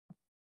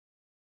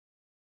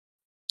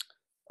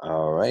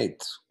All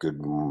right.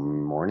 Good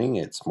morning.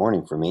 It's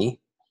morning for me.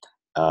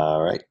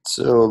 All right.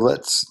 So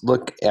let's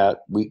look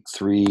at week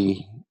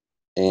 3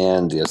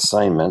 and the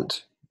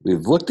assignment.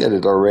 We've looked at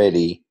it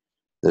already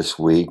this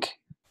week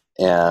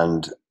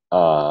and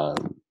uh,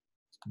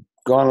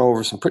 gone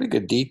over some pretty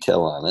good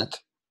detail on it.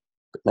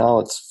 But now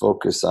let's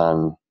focus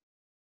on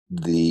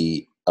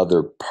the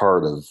other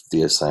part of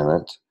the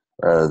assignment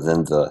rather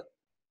than the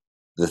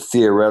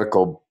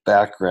theoretical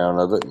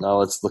background of it. Now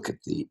let's look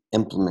at the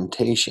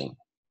implementation.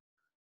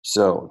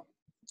 So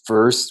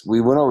first, we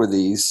went over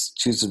these: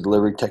 choose a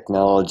delivery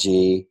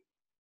technology,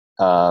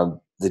 the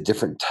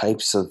different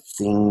types of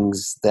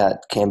things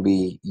that can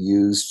be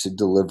used to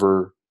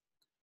deliver,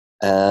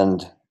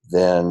 and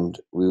then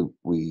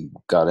we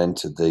got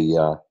into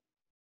the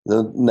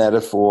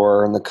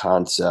metaphor and the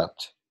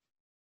concept.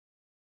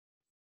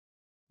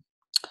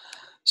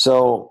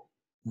 So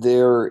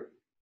there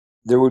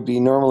would be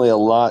normally a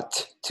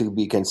lot to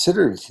be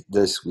considered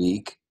this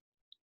week,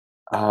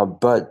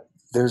 but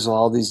there's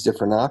all these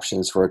different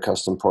options for a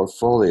custom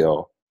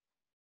portfolio.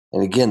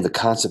 And again, the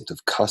concept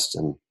of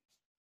custom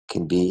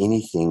can be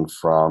anything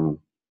from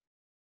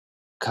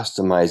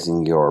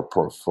customizing your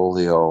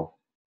portfolio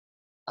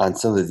on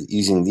some of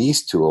using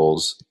these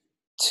tools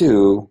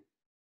to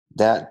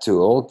that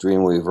tool,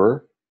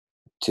 Dreamweaver,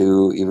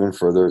 to even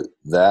further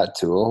that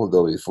tool,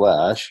 Adobe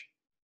Flash.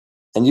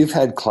 And you've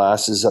had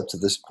classes up to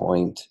this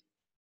point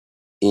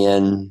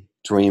in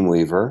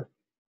Dreamweaver.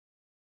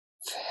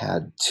 I've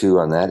had 2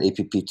 on that,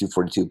 APP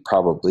 242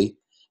 probably,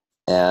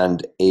 and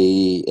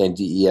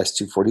DES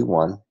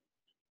 241.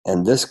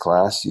 And this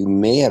class, you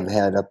may have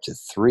had up to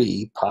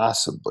 3,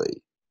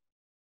 possibly.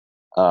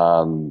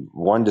 1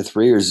 to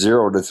 3 or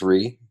 0 to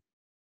 3.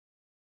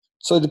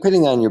 So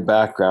depending on your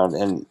background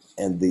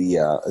and the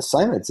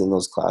assignments in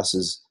those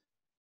classes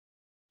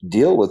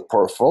deal with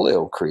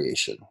portfolio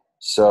creation.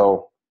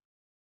 So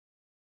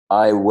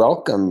I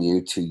welcome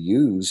you to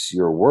use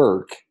your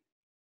work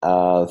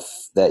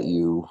that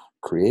you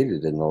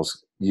created in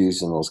those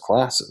used in those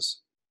classes.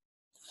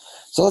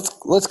 So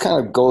let's kind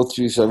of go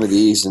through some of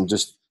these and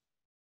just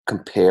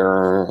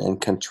compare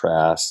and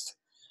contrast.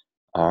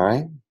 All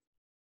right.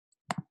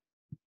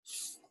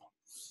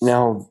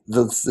 Now,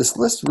 this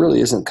list really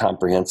isn't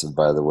comprehensive,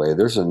 by the way.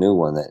 There's a new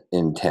one that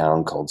in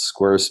town called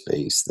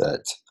Squarespace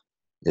that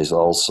is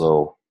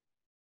also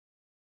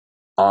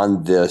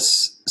on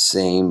this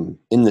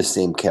in the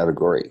same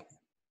category.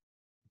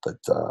 But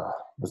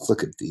let's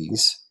look at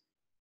these.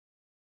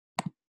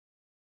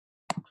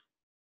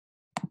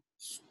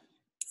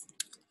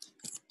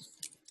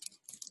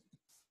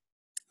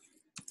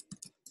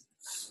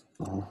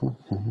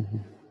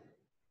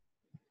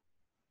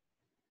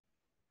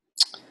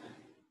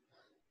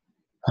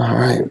 All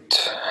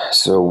right.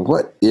 So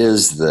what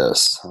is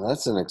this?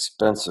 That's an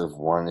expensive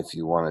one if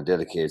you want a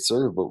dedicated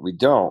server, but we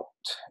don't.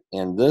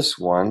 And this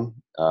one,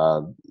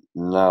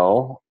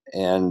 no.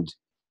 And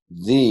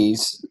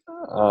these,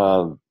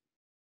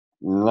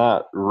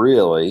 not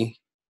really,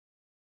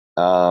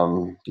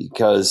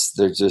 because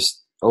they're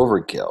just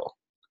overkill.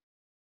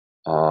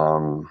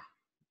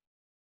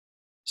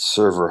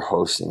 Server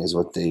hosting is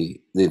what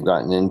they've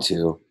gotten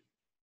into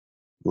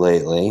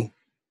lately.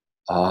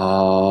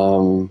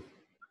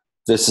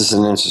 This is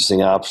an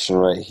interesting option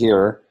right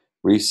here,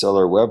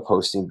 reseller web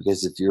hosting,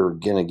 because if you're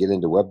going to get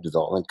into web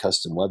development,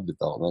 custom web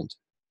development,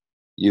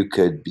 you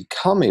could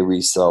become a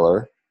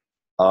reseller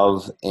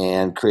of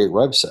and create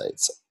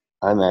websites.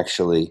 I'm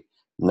actually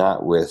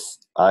not with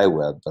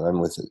iWeb, but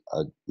I'm with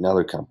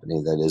another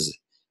company that is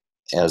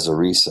as a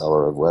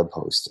reseller of web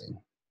hosting.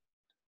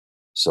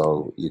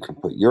 So you can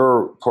put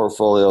your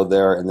portfolio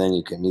there, and then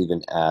you can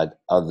even add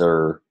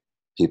other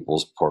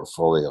people's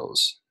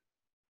portfolios.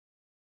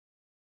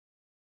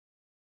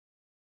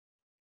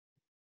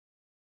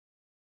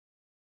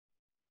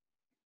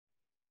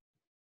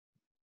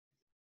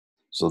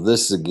 So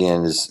this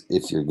again is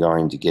if you're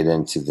going to get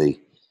into the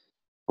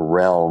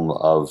realm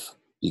of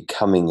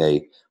becoming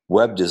a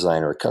web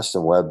designer, a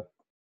custom web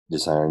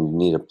designer, and you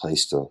need a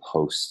place to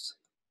host.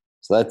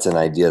 So that's an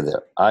idea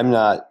there. I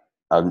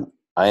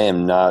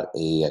am not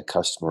a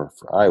customer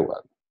for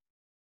iWeb.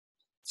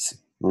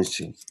 Let me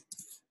see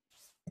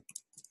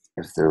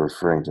if they're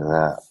referring to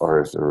that or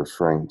if they're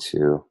referring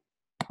to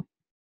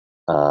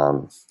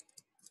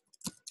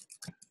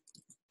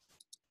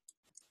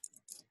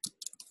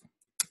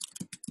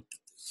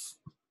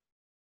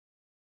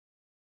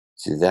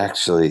see,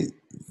 actually,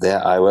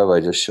 that iWeb I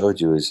just showed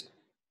you is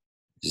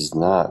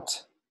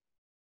not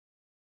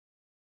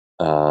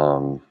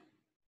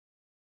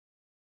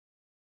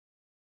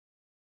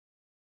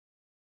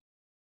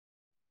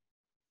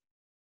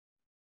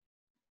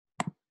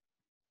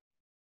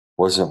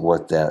wasn't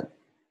what that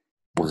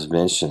was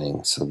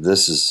mentioning. So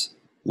this is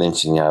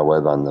mentioning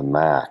iWeb on the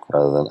Mac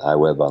rather than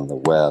iWeb on the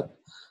web.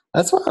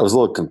 That's why I was a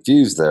little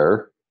confused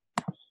there.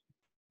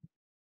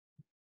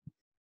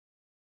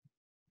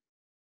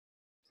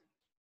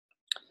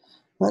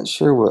 Not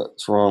sure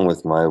what's wrong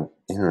with my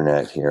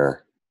internet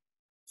here.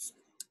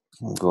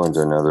 I'll go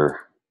into another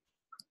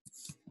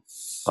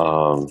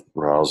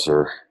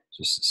browser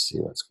just to see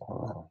what's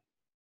going on.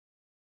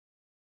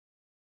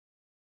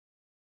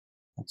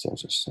 That's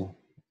interesting.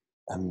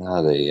 I'm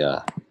not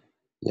a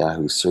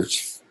Yahoo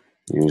search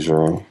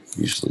user. I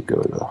usually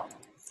go to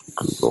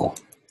Google.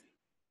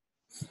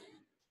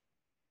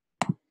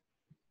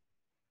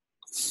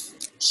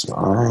 So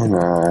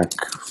iMac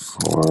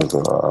for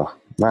the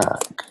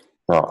Mac.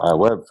 No,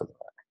 iWeb for the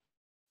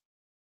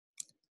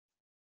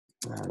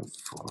Mac. And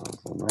for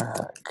the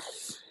Mac.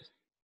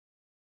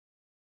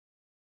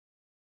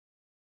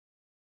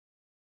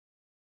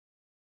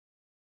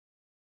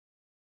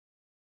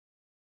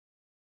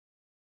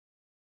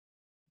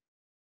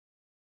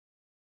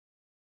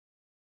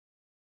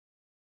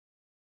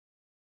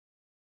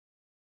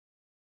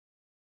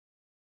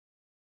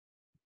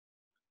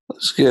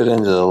 Let's get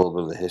into a little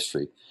bit of the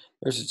history.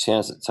 There's a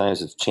chance that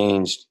times have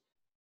changed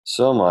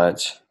so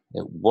much.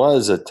 It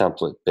was a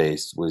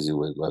template-based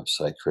WYSIWYG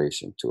website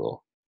creation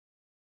tool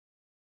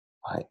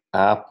by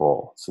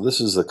Apple. So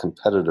this is a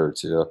competitor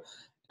to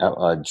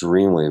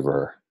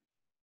Dreamweaver.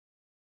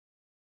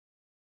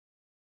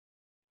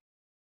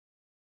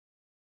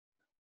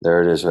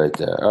 There it is right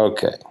there.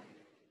 Okay.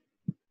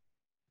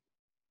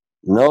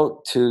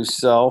 Note to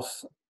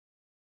self.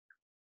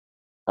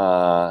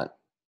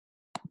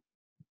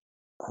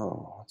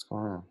 Oh, what's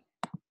going on?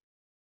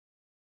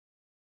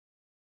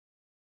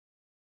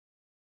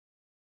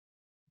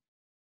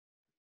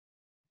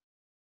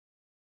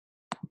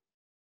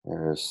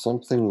 There is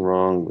something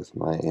wrong with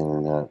my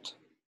internet.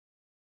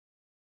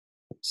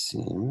 It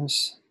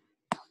seems.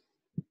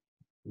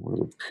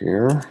 Would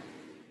appear.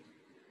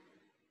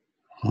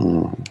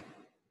 Hmm.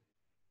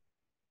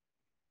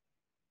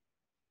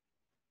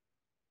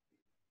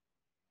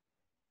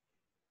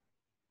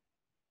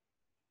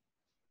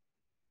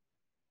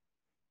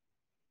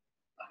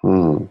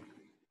 Hmm.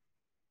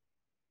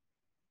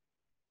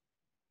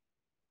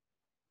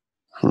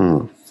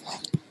 Hmm.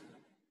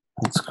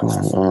 What's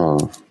going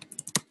on?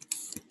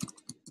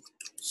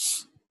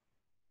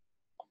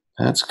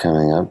 That's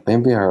coming up.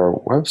 Maybe our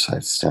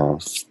website's down.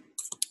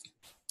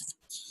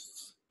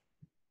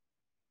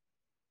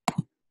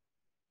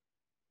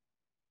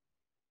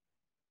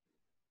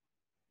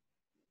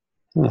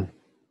 Hmm.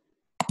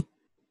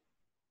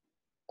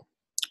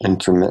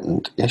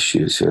 Intermittent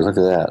issues here. Look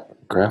at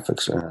that.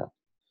 Graphics are not.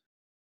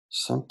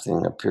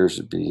 Something appears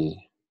to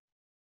be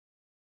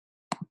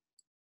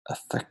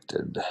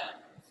affected.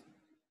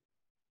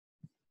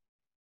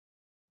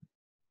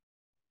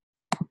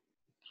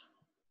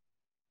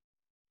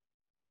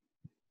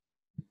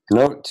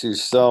 Note to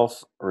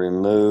self,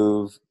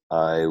 remove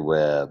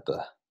iWeb.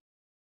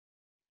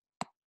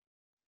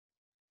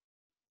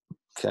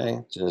 Okay,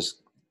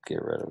 just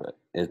get rid of it.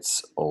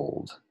 It's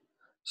old.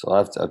 So I'll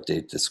have to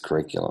update this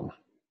curriculum.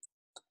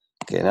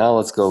 Okay, now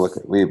let's go look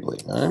at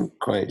Weebly. I'm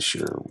quite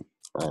sure,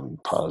 I'm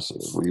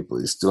positive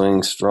Weebly's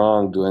doing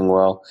strong, doing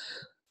well.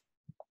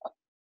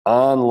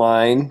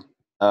 Online,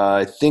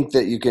 I think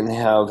that you can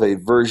have a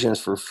version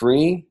for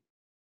free.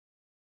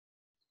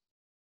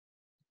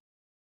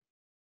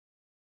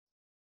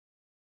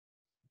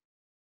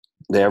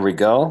 There we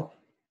go.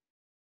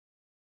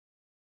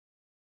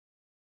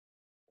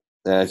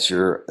 That's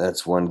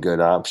one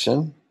good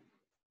option.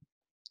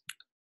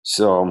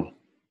 So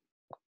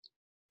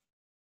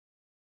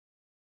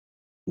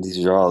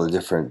these are all the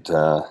different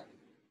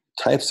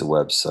types of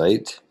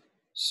websites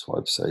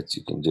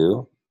you can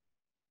do.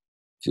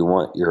 If you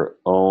want your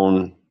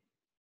own,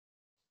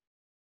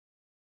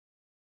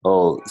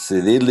 see,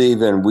 they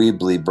leave in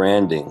Weebly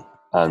branding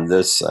on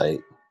this site.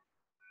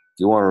 If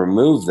you want to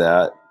remove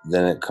that,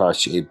 then it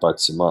costs you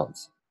 $8 a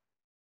month.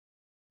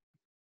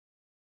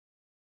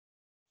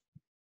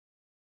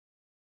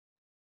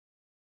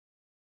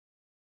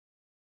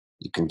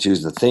 You can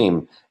choose the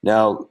theme.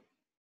 Now,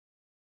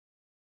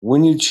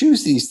 when you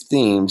choose these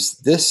themes,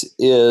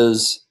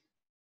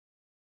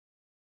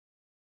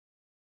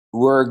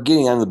 we're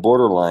getting on the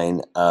borderline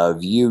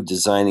of you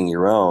designing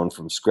your own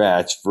from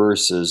scratch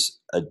versus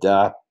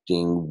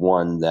adopting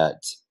one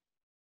that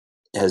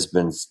has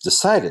been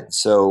decided.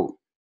 So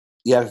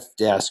you have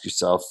to ask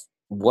yourself,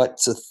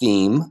 what's a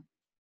theme?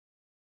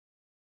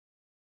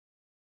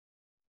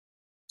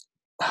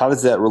 How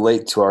does that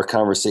relate to our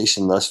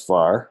conversation thus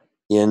far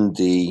in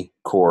the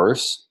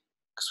course?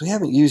 Because we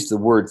haven't used the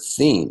word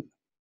theme.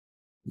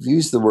 We've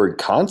used the word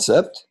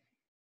concept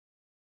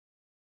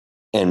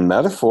and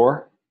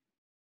metaphor,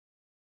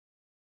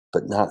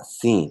 but not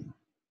theme.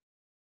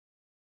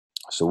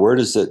 So where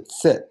does it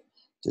fit?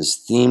 Does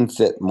theme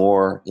fit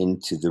more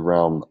into the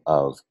realm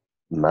of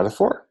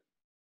metaphor?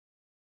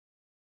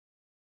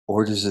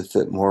 Or does it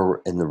fit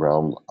more in the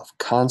realm of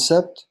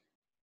concept?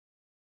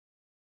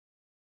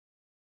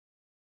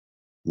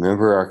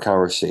 Remember our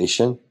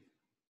conversation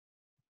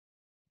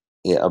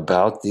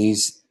about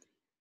these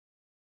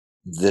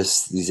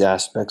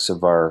aspects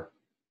of our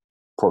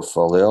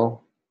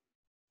portfolio?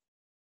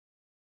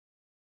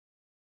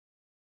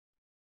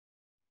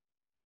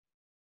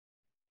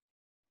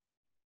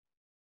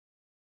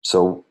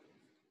 So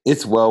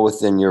it's well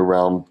within your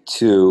realm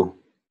to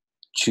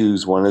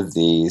choose one of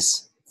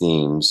these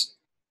themes,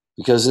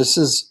 because this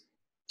is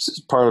This is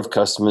part of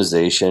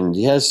customization.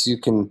 Yes, you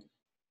can.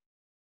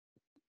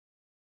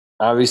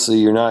 Obviously,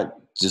 you're not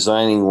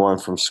designing one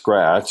from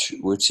scratch,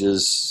 which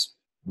is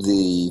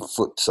the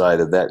flip side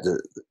of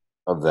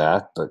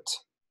that. But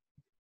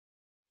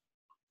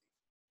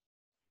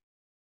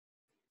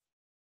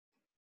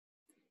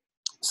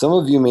some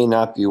of you may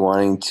not be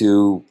wanting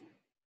to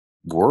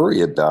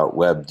worry about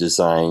web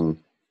design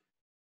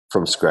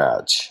from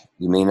scratch.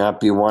 You may not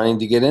be wanting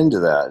to get into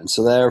that. And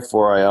so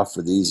therefore I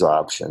offer these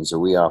options, or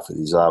we offer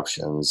these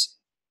options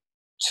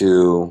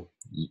to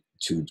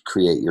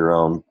create your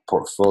own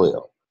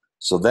portfolio.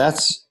 So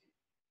that's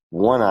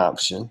one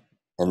option,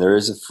 and there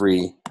is a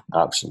free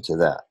option to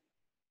that.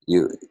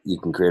 You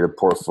can create a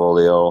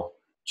portfolio,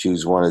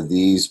 choose one of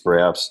these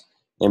perhaps,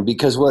 and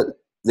because what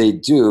they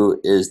do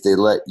is they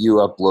let you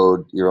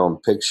upload your own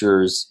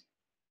pictures.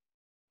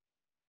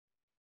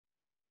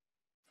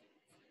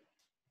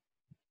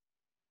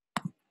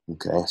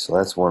 Okay, so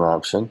that's one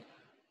option.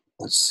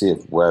 Let's see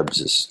if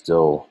Webs is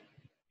still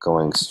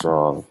going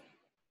strong.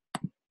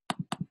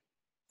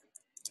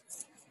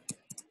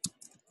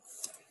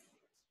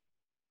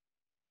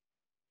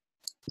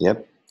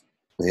 Yep,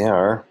 they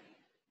are.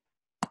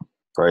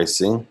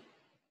 Pricing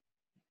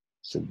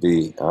should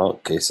be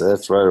okay. So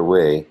that's right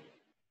away.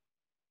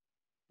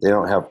 They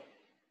don't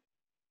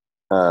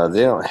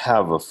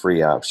have a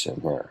free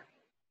option here.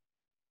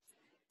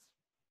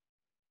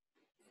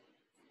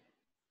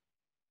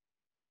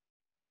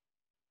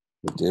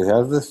 We do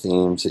have the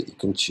themes that you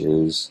can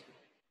choose.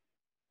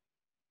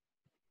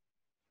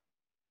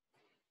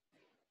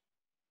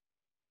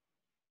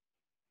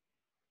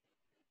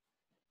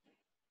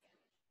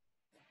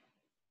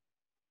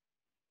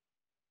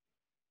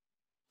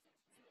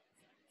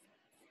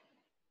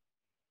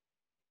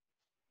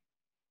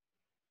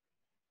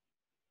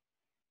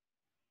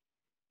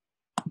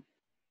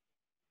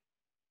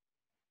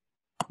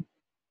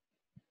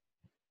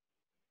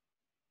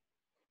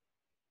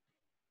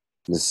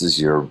 This is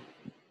your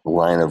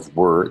line of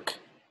work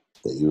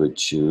that you would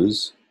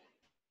choose.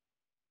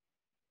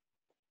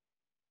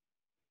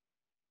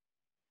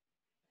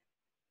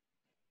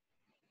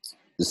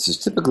 This is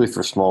typically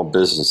for small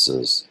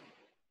businesses.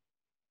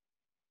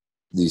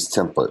 These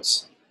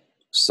templates are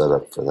set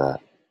up for that.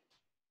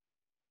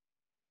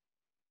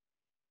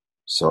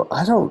 So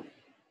I don't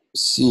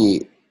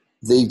see,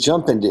 they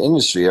jump into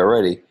industry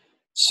already.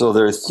 So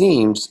their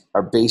themes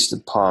are based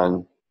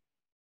upon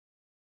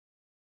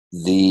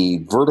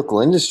the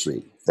vertical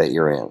industry that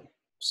you're in.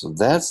 So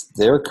that's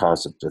their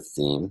concept of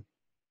theme.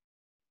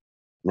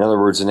 In other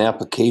words, an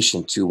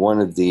application to one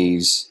of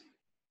these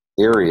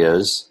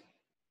areas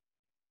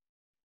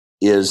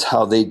is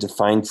how they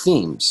define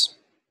themes.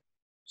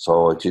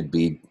 So it could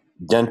be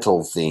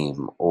dental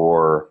theme,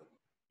 or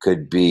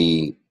could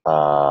be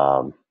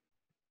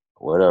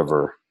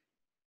whatever.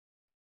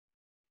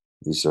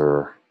 These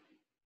are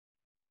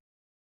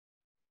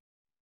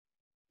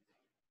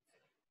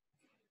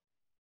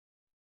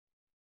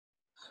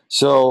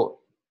so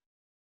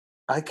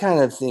I kind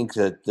of think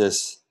that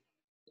this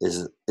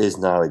is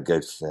not a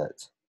good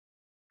fit.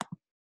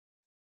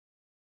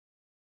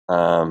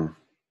 I'll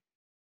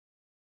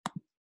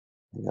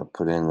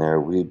put in there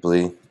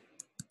Weebly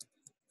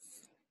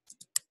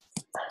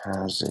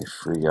has a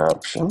free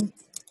option.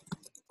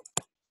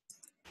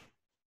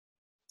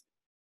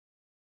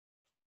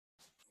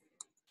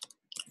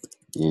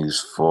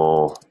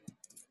 Useful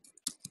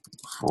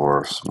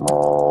for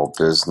small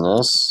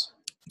business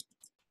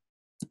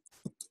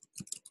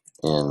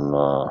in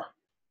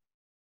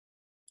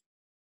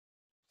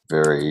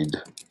varied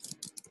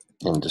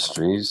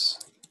industries.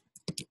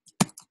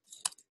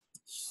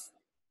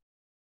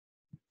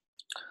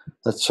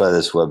 Let's try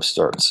this web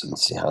starts and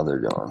see how they're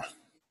going.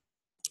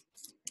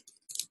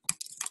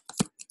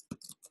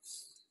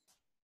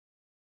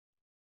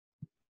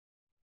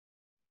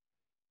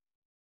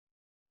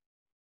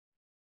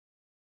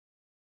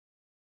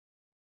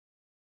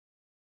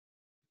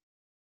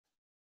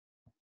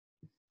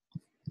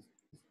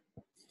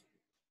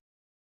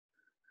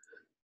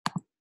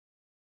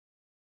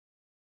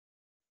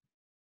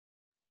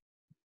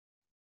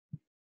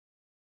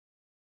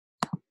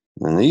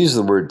 And they use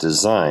the word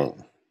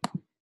design.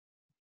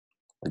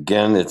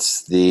 Again,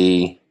 it's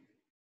the,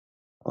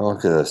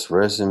 look at this,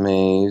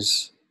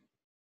 resumes.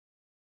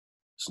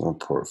 There's no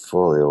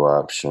portfolio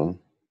option.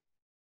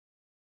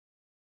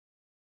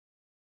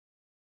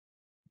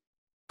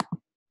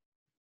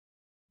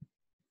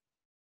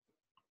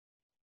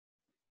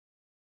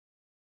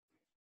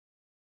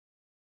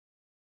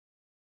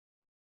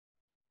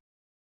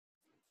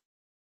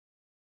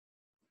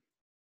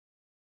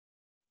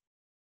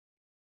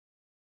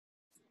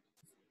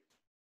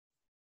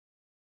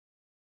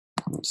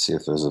 Let's see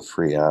if there's a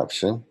free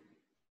option.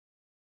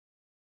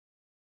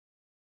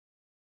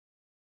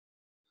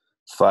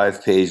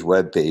 5-page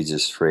web page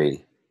is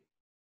free.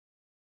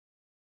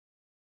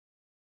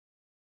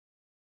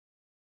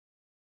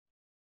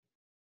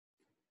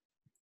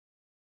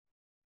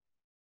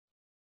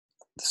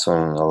 This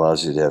one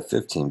allows you to have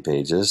 15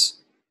 pages.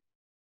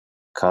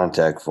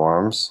 Contact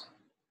forms.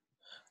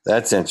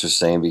 That's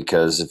interesting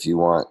because if you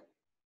want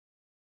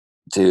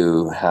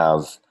to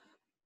have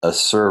a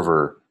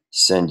server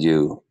send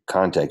you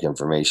contact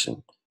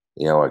information,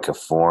 like a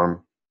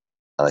form,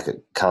 like a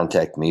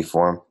contact me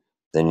form,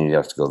 then you'd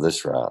have to go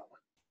this route.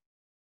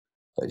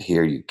 But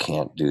here you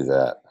can't do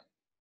that.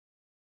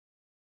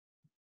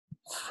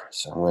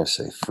 So I'm going to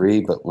say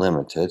free but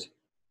limited.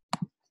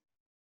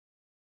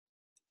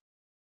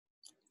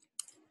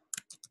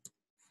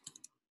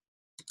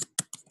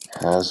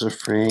 Has a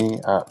free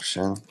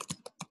option,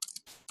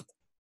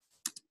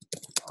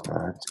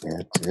 but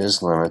it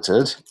is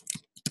limited.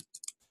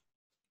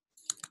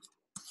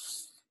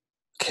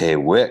 Okay,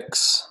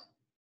 Wix,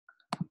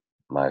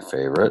 my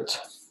favorite.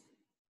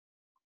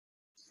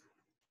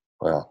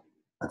 Well,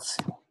 let's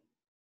see.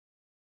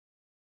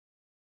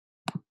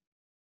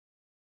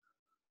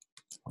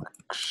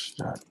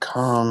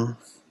 Wix.com.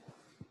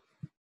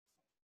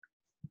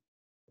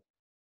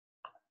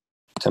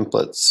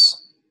 Templates.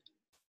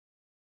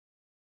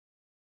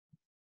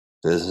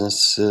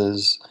 Business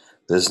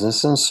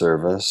and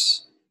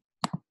service.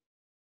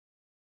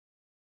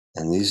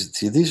 And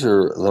these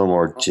are a little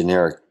more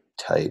generic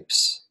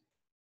types.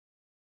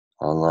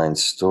 Online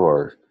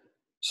store.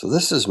 So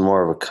this is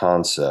more of a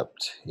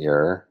concept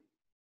here.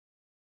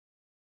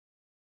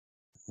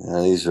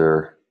 These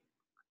are,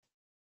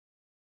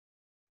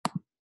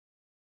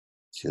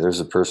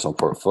 there's a personal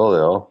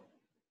portfolio.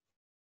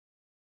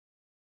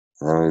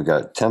 And then we've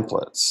got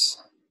templates.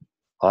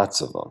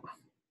 Lots of them.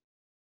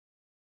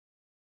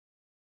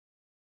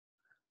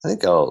 I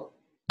think I'll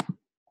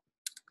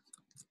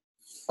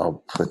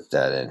put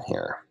that in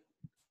here.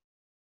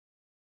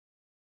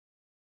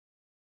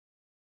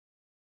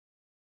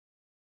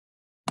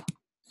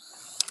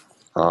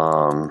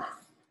 I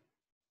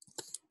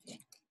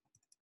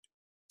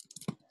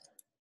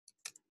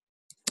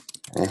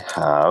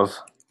have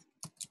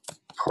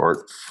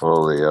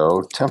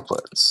portfolio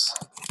templates.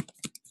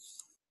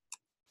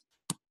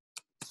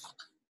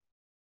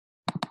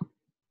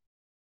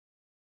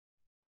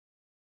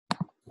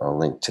 I'll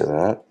link to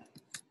that.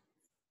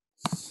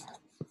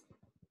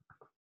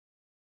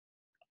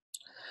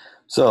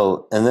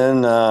 So, and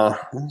then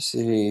let me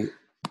see.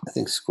 I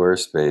think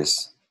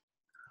Squarespace.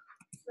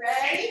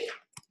 Ready?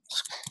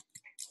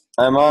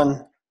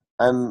 I'm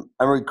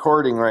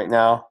recording right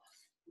now.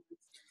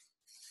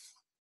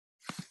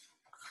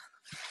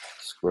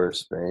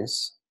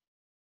 Squarespace.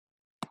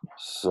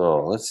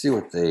 So let's see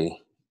what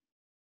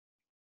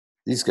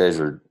these guys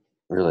are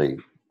really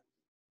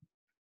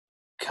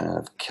kind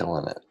of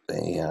killing it.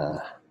 They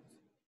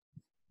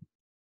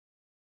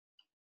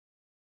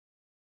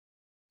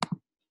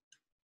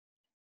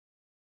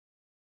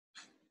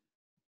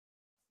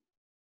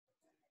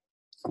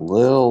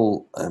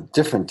little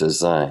different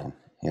design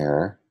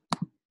here.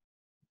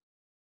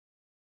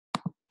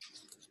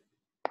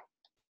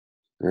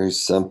 Very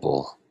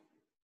simple.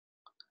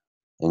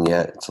 And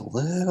yet it's a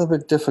little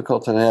bit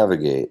difficult to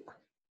navigate.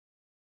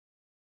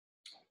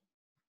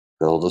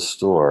 Build a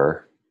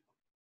store.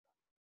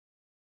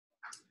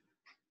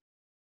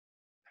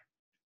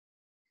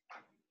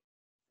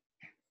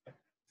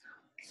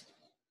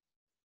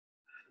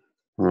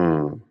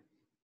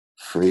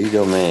 Free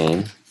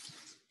domain.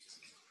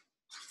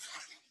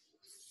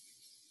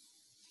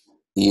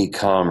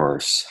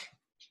 E-commerce.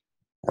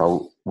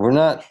 Now,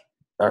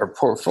 our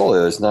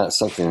portfolio is not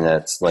something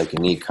that's like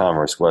an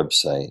e-commerce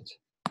website.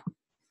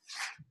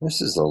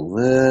 This is a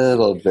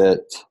little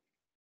bit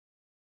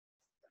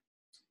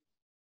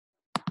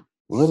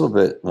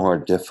more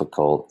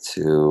difficult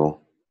to.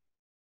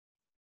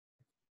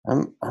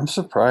 I'm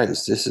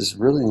surprised. This is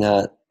really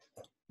not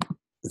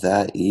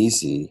that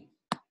easy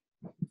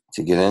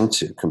to get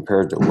into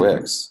compared to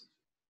Wix,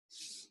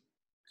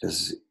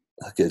 because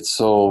it's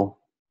so.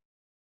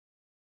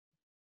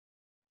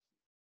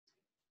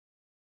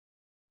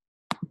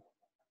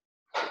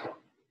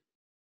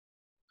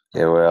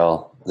 Yeah,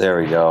 well,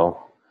 there we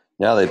go.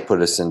 Now they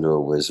put us into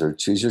a wizard.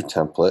 Choose your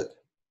template.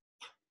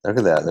 Look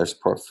at that. There's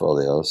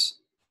portfolios.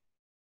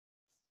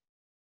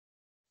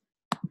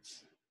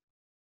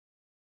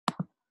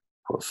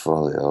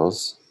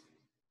 Portfolios.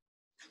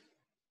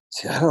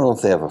 See, I don't know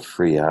if they have a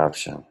free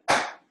option.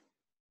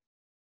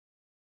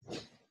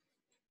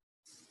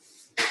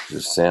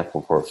 There's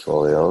sample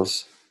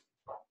portfolios.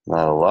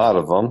 Not a lot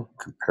of them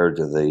compared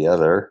to the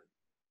other.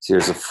 See,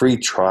 there's a free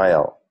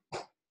trial.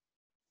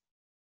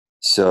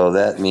 So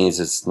that means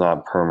it's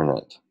not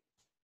permanent.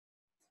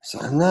 So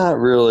I'm not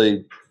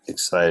really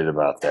excited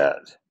about that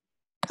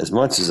as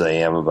much as I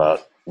am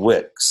about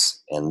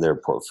Wix and their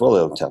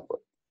portfolio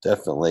template.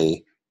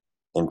 Definitely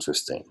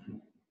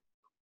interesting.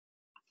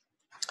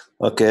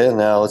 Okay,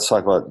 now let's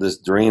talk about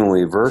this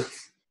Dreamweaver.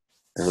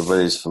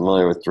 Everybody's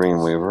familiar with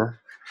Dreamweaver.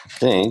 I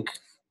think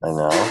I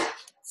know.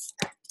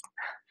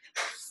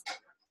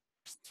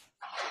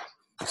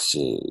 Let's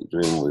see,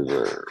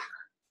 Dreamweaver.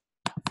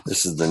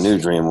 This is the new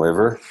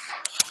Dreamweaver.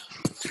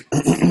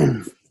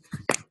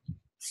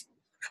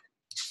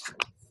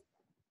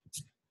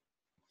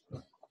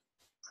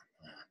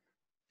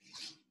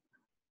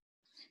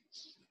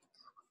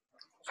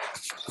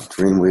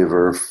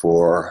 Dreamweaver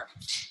for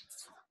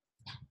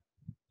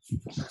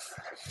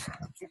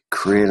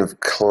Creative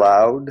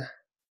Cloud.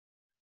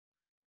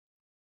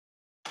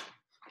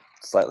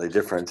 Slightly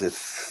different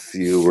if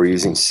you were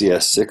using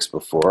CS6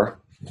 before.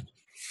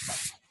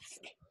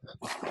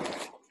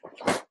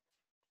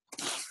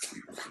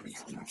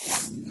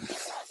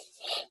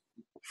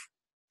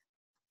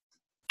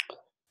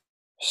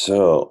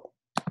 So,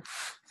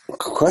 the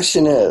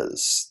question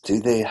is, do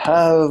they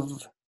have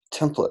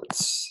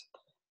templates?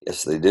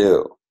 Yes, they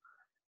do.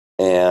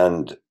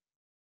 And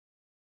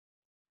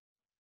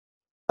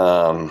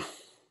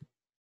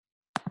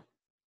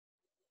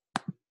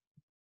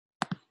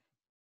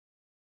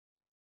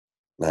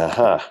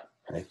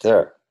right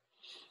there.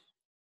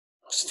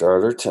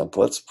 Starter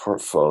templates,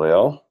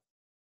 portfolio,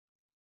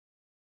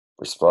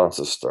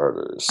 responsive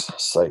starters,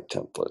 site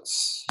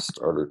templates,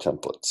 starter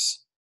templates.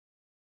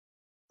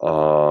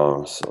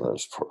 So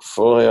there's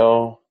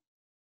portfolio.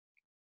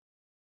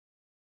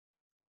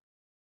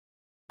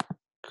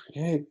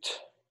 Create.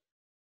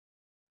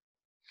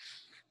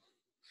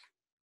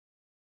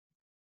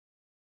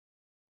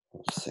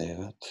 Let's save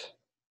it.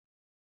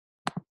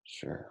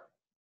 Sure.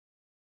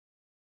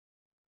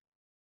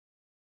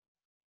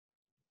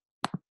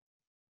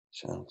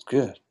 Sounds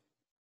good.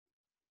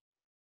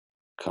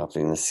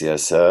 Copying the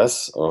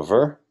CSS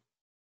over.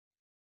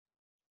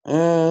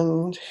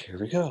 And here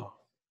we go.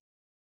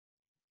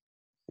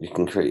 You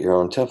can create your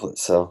own template.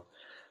 So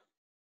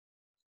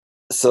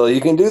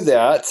you can do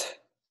that,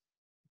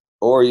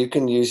 or you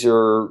can use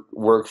your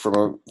work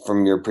from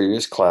your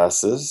previous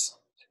classes.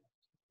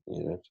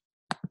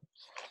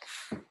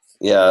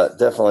 Yeah,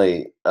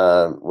 definitely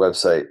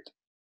website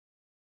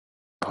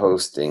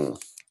hosting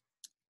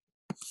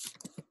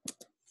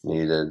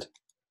needed.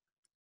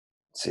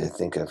 Let's see, I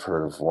think I've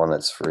heard of one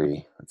that's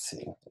free. Let's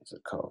see, what's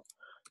it called?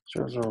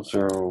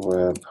 000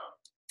 web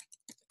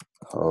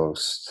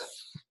host.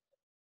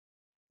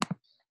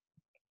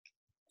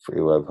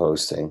 Free web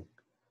hosting.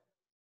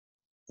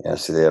 Yeah,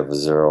 see, they have a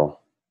 0.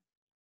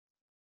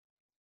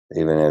 They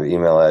even have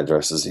email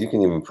addresses. You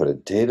can even put a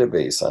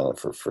database on it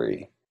for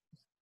free.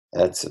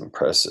 That's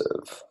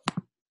impressive.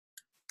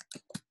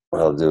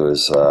 What I'll do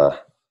is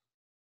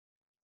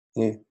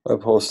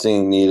web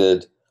hosting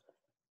needed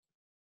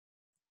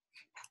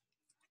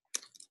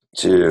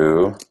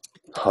to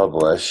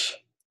publish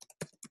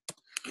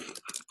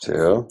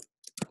to,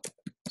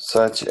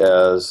 such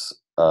as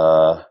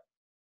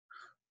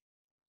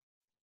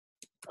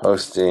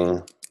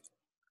hosting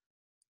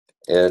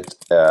it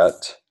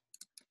at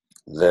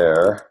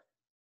there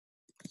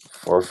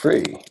for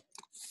free.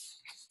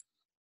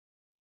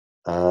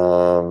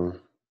 A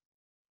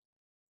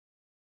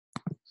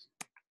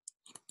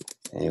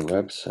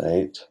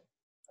website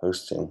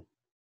hosting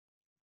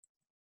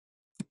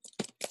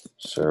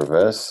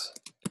service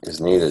is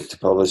needed to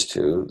publish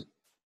to,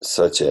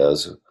 such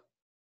as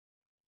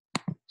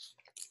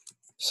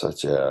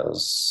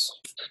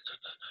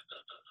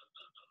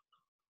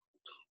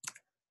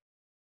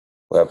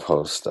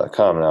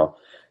webhost.com. Now,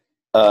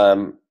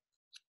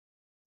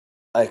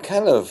 I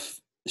kind of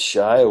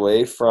shy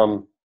away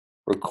from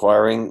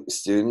requiring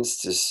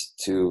students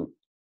to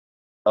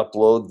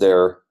upload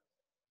their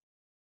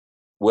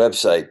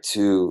website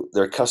to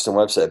their custom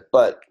website,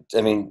 but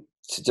I mean,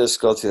 to just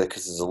go through that,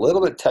 because it's a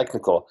little bit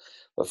technical,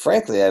 but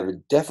frankly, I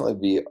would definitely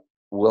be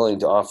willing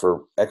to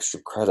offer extra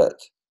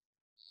credit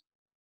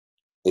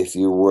if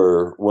you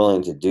were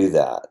willing to do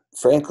that.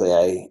 Frankly,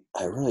 I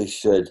really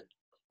should.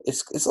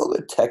 It's a little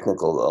bit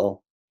technical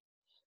though,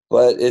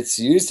 but it's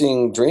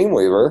using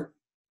Dreamweaver,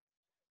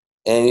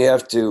 and you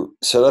have to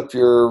set up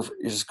you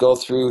just go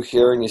through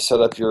here and you set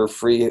up your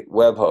free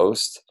web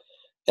host,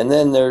 and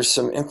then there's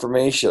some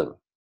information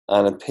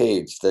on a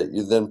page that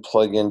you then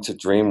plug into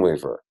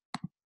Dreamweaver.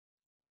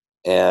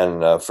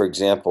 And for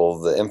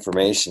example, the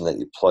information that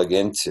you plug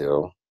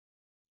into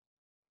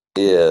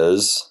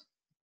is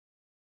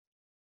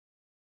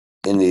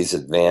in these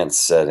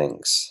advanced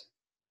settings.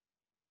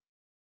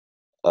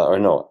 Or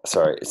no,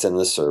 sorry, it's in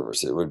the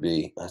servers. It would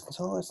be, no,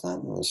 it's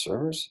not in the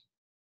servers.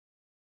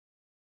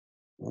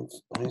 Let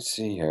me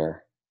see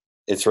here.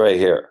 It's right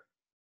here.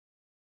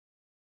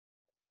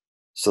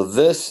 So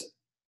this,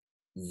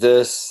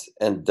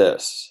 and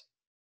this,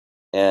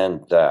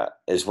 and that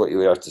is what you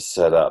have to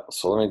set up.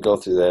 So let me go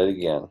through that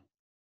again.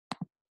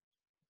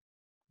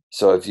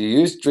 So if you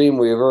use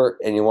Dreamweaver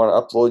and you want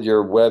to upload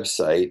your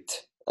website,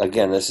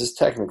 again, this is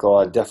technical.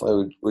 I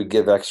definitely would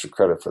give extra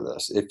credit for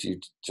this if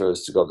you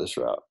chose to go this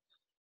route.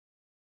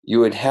 You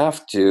would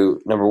have to,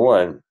 number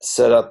one,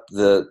 set up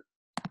the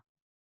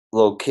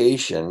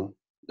location.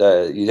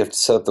 You'd have to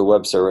set up the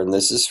web server, and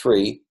this is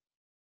free.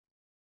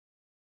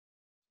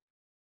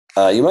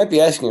 You might be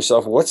asking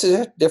yourself, what's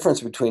the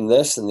difference between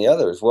this and the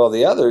others? Well,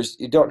 the others,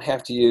 you don't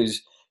have to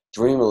use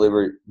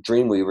Dreamweaver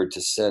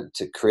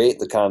to create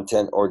the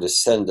content or to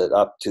send it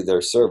up to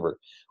their server.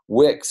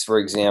 Wix, for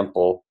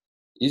example,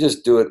 you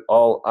just do it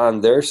all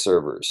on their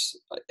servers.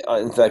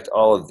 In fact,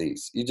 all of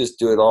these, you just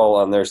do it all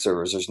on their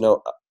servers. There's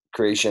no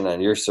creation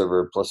on your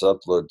server plus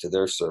upload to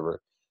their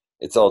server.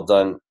 It's all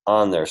done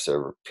on their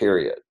server,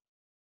 period.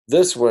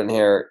 This one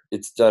here,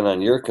 it's done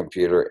on your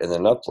computer and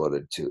then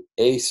uploaded to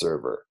a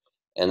server.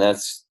 And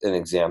that's an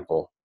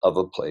example of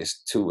a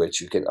place to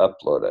which you can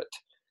upload it.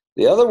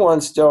 The other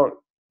ones don't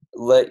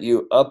let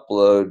you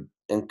upload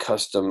in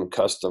custom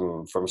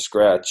from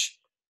scratch,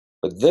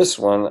 but this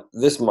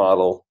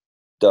model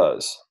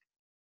does.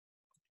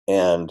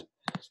 And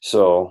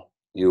so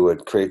you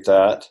would create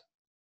that,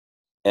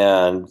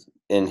 and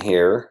in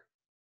here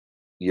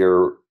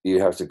you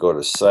have to go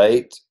to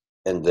site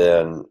and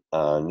then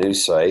new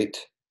site,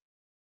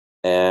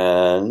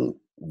 and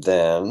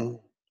then,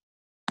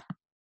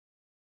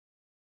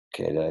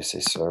 okay, did I say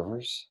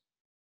servers?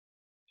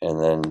 And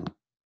then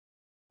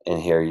in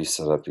here you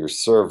set up your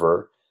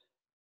server,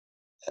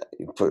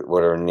 you put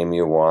whatever name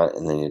you want,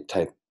 and then you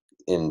type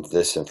in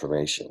this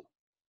information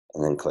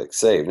and then click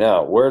save.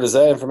 Now, where does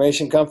that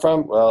information come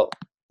from? Well,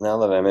 now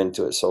that I'm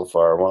into it so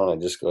far, why don't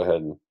I just go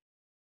ahead and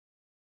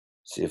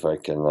see if I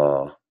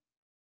can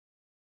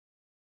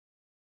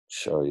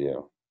show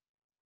you.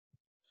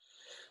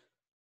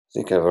 I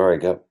think I've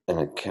already got an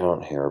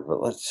account here,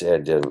 but let's say I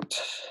didn't.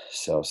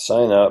 So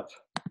sign up,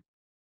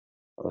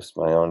 host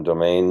my own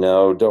domain.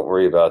 No, don't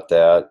worry about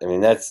that. I mean,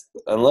 that's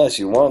unless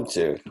you want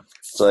to.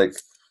 It's like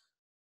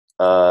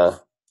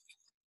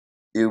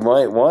you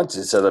might want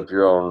to set up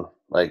your own,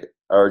 like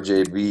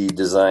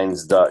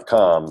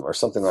rjbdesigns.com or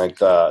something like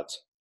that.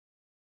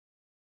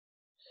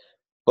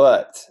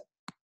 But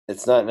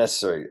it's not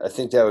necessary. I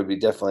think that would be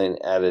definitely an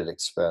added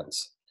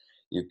expense.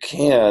 You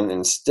can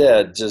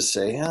instead just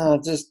say,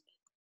 just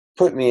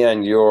put me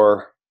on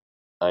your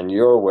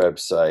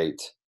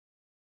website,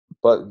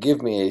 but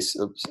give me a,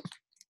 oops,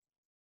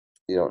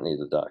 you don't need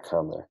the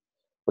 .com there,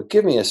 but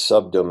give me a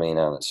subdomain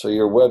on it. So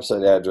your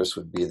website address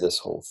would be this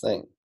whole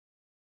thing.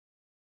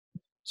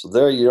 So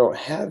there you don't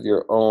have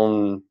your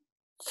own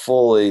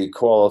fully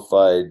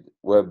qualified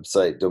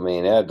website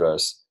domain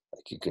address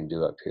like you can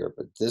do up here,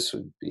 but this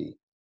would be,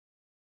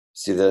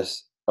 see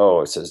this?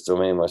 Oh, it says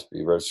domain must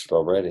be registered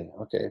already.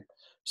 Okay,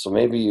 so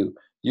maybe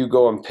you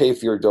go and pay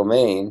for your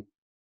domain,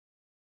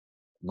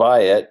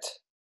 buy it.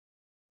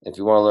 If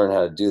you want to learn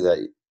how to do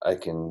that, I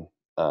can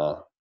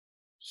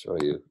show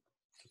you.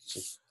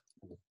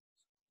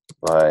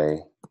 Buy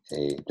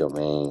a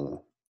domain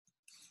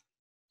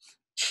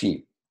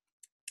cheap.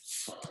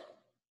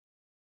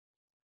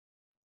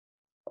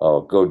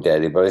 Oh,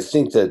 GoDaddy, but I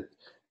think that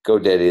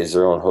GoDaddy is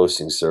their own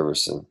hosting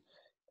service,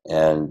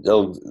 and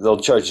they'll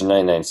charge you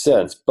 99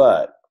 cents,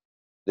 but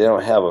they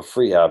don't have a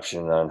free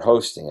option on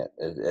hosting it.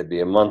 It'd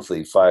be a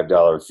monthly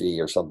 $5 fee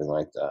or something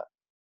like that.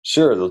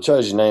 Sure, they'll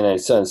charge you 99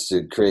 cents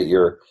to create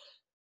your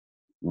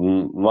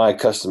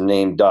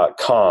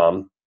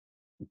mycustomname.com,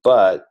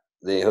 but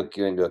they hook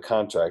you into a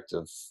contract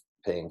of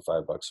paying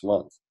 $5 a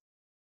month.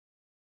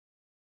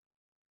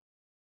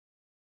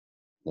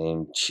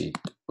 Name cheap.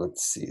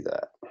 Let's see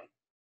that.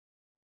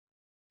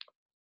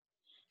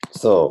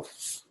 So,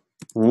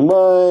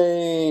 my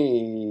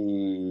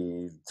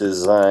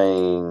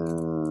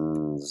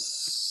designs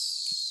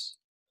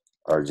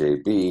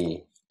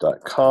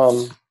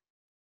rjb.com.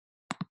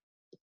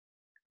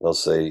 They'll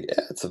say,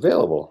 yeah, it's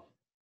available.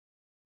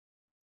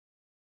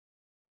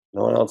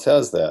 No one else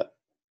has that.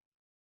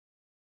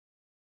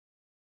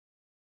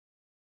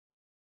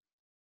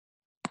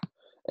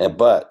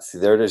 But see,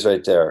 there it is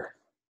right there.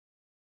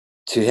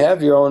 To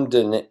have your own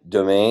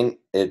domain,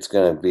 it's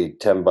going to be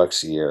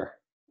 $10 a year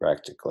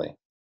practically.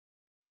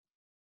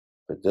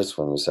 But this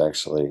one is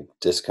actually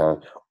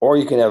discounted. Or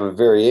you can have a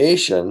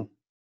variation.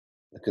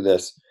 Look at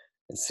this.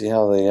 And see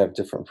how they have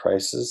different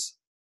prices?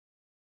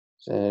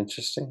 Isn't that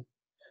interesting?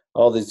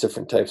 All these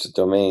different types of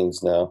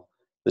domains now.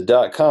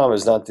 The .com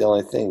is not the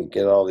only thing. You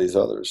get all these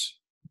others.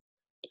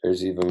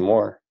 There's even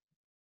more.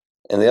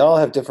 And they all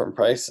have different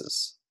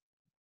prices.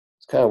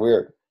 It's kind of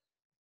weird.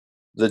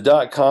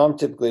 The .com,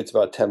 typically it's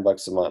about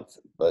 $10 a month,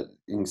 but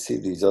you can see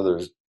these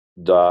other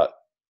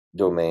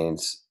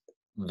domains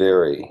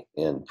vary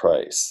in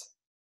price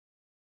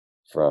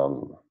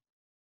from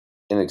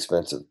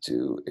inexpensive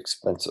to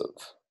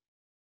expensive.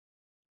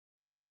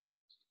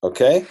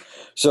 Okay,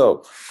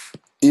 so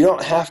you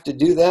don't have to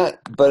do that,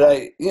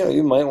 but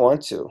you might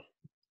want to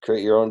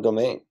create your own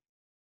domain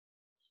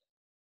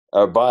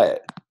or buy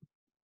it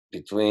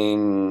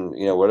between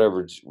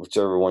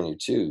whichever one you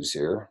choose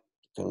here.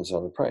 Depends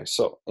on the price.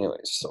 So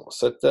anyways, so we'll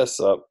set this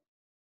up.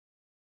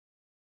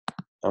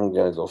 I'm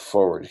going to go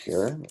forward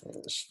here.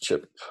 There's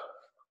Chip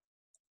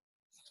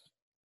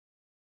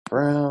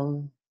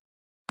Brown,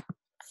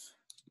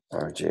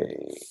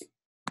 RJ,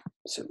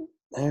 so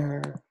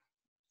there.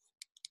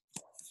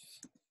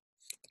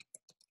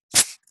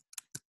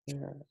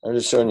 I'm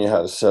just showing you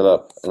how to set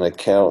up an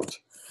account.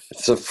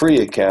 It's a free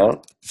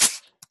account.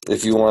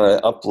 If you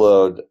want to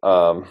upload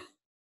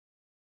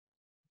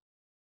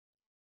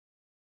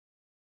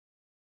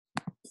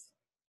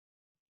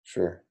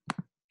sure.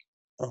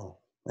 Oh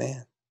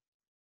man.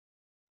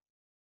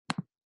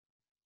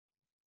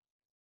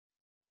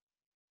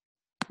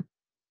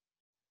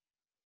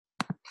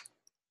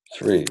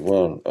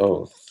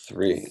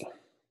 3103.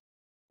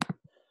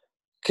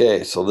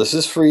 Okay, so this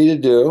is free to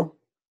do,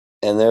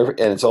 and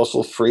it's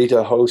also free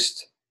to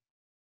host.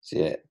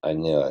 See, I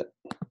knew it.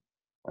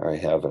 I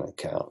already have an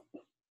account.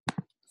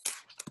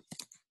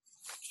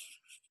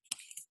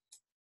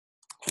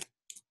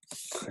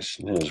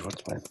 Question is,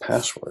 what's my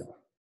password?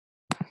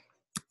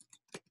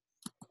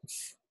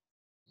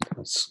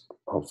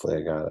 Hopefully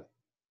I got it.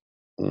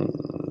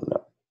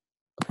 No.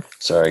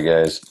 Sorry,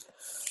 guys.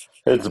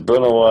 It's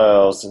been a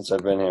while since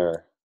I've been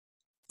here.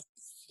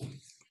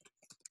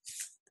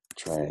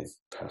 Try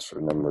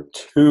password number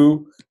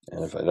 2,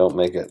 and if I don't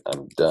make it,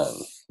 I'm done.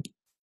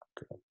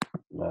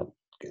 Not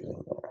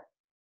getting there.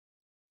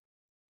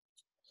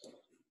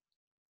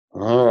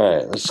 All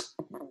right, let's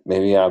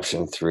maybe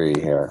option 3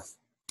 here.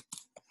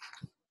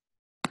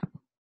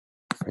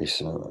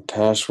 Reset my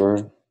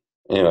password.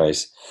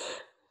 Anyways,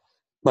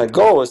 my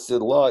goal is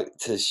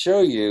to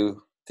show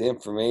you the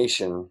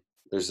information.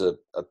 There's a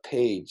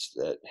page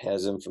that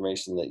has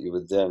information that you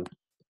would then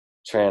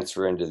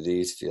transfer into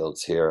these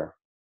fields here.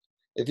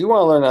 If you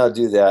want to learn how to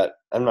do that,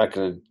 I'm not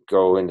going to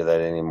go into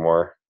that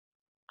anymore,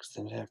 because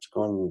then I have to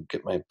go and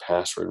get my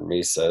password and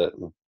reset it,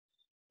 and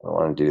I don't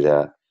want to do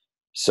that.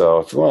 So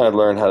if you want to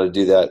learn how to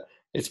do that,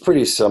 it's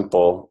pretty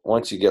simple.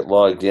 Once you get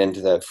logged into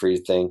that free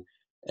thing,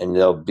 and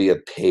there'll be a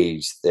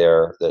page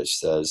there that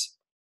says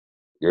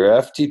your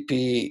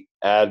FTP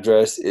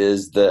address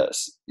is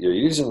this, your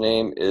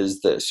username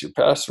is this, your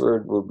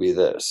password will be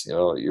this,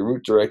 your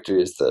root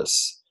directory is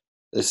this.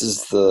 This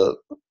is the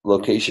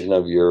location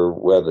of your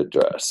web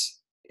address,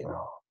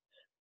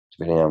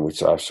 depending on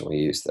which option we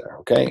use there.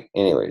 Okay.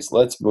 Anyways,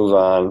 let's move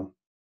on.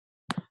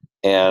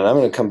 And I'm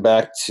going to come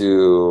back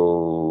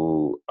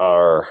to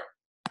our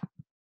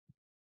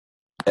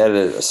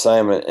edit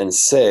assignment and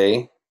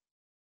say,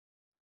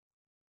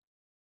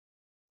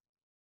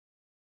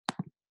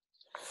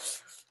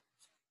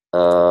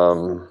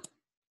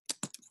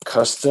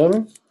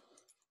 custom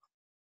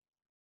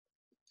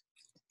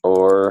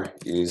or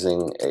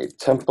using a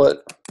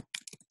template,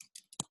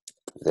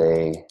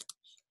 they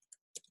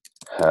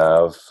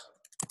have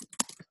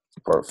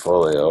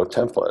portfolio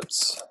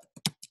templates.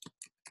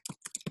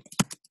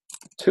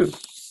 2.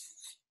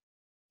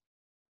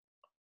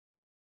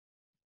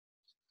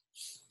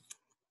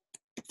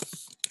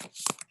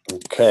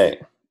 Okay,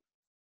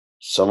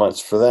 so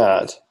much for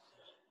that.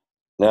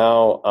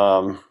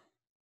 Now,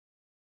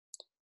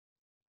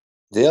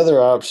 the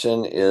other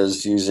option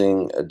is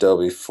using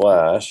Adobe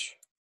Flash.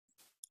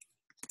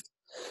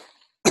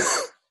 Let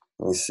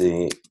me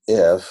see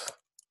if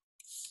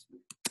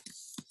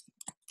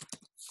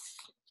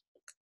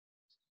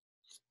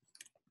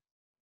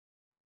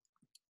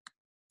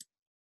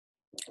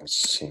let's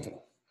see.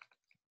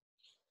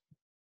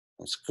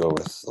 Let's go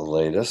with the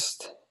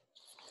latest.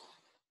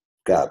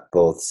 Got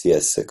both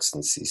CS6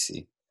 and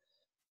CC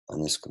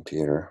on this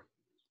computer.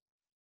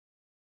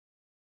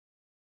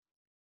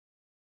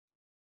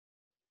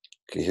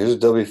 Okay, here's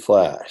Adobe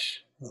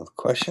Flash. The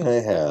question I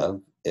have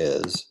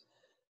is,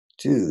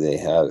 do they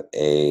have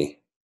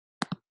any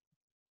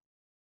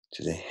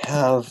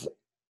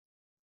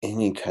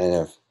kind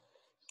of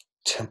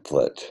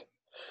template?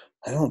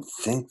 I don't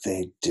think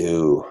they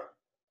do.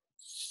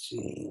 Let's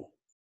see.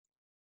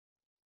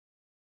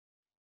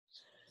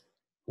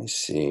 Let me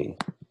see.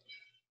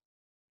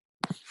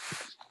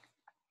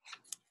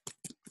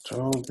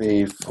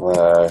 Adobe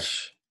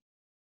Flash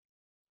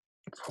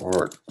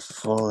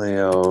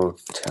portfolio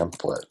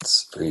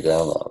templates, free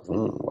download.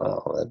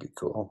 Wow, that'd be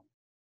cool.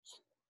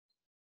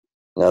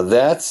 Now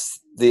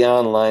that's the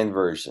online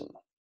version.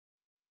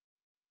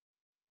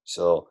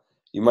 So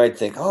you might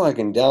think, oh, I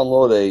can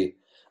download a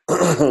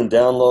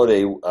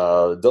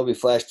Adobe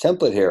Flash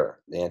template here.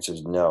 The answer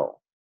is no.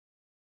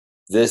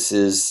 This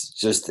is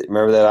just,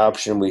 remember that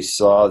option we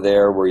saw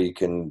there where you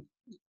can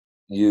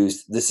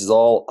use, this is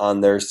all on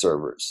their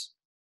servers.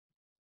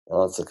 Now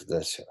let's look at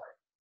this here.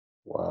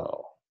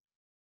 Wow.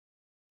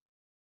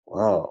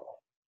 Wow.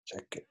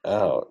 Check it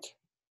out.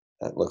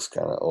 That looks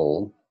kind of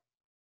old.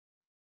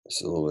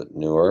 This is a little bit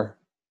newer.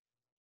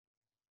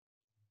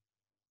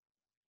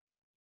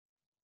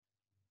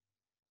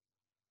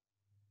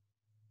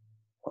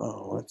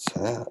 Oh, what's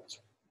that?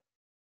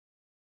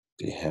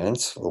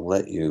 Behance will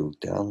let you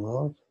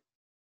download?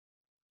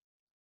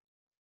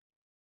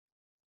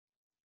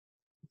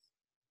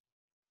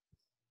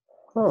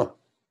 Huh.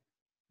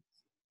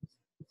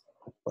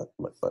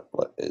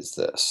 What is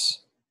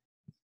this?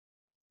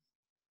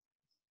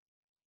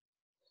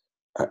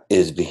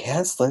 Is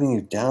Behance letting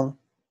you down?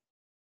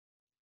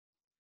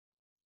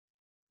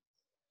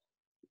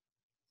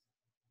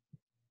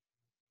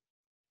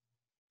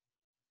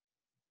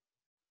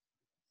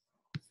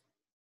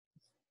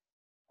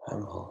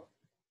 Oh,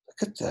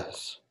 look at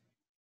this.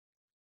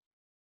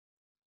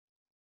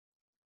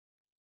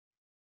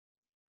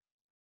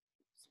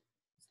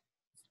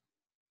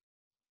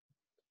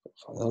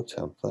 Follow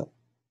template.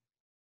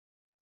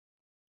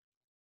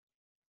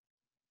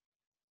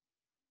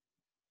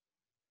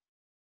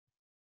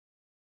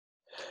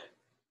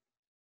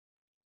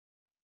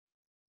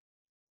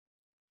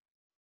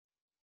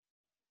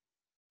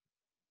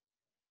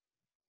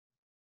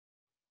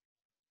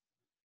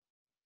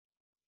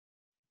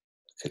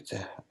 Look at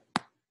that.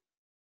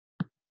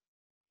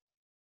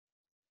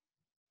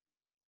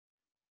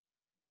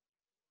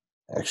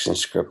 Action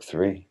script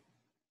 3.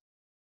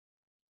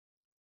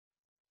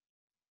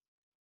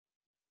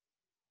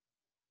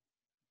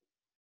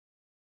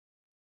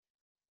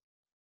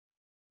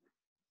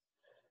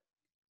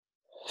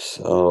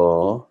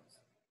 So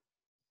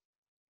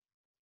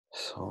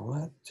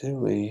what do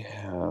we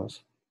have?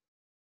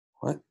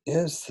 What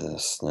is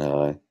this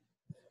now? I'm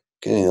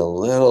getting a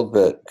little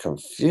bit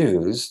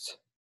confused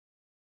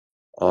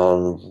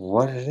on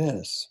what it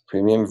is.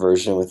 Premium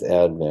version with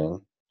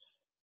admin.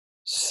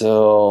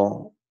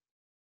 So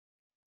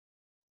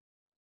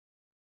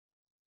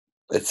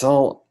it's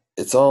all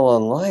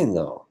online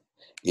though.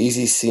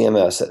 Easy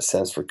CMS, that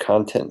stands for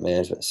Content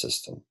Management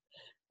System.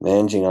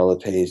 Managing all the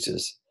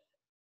pages.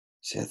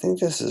 See, I think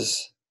this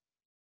is.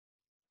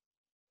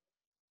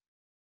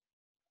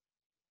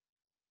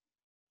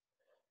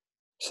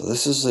 So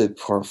this is a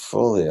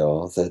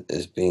portfolio that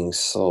is being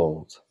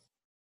sold.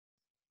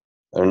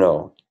 Or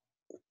no.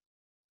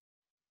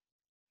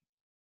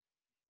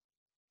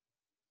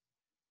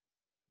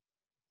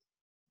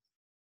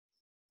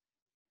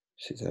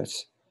 See,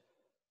 that's.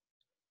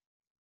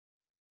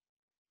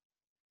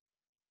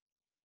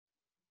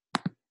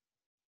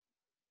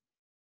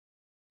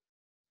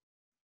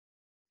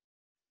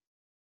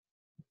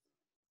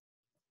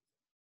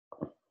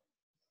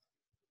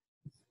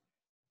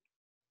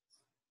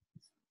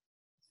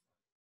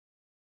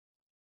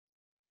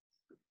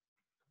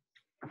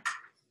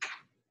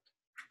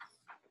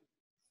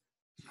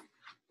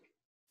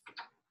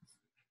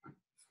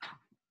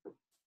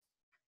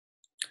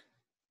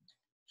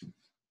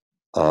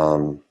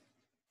 Um,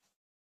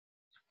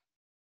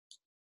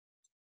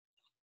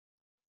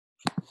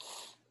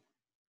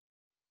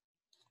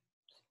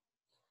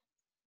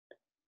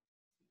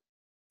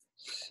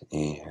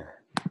 see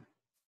here.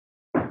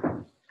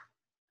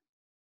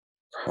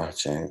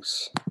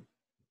 Projects.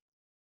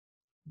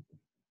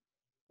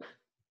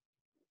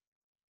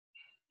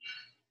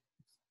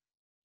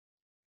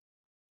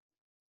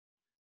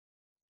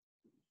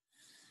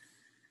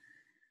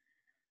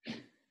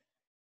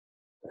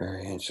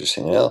 Very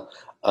interesting. Well,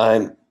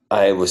 I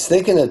was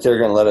thinking that they're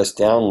going to let us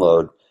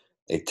download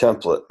a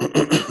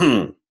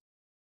template,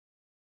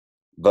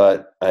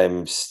 but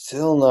I'm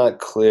still not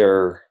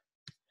clear.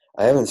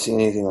 I haven't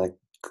seen anything like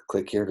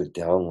click here to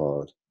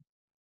download.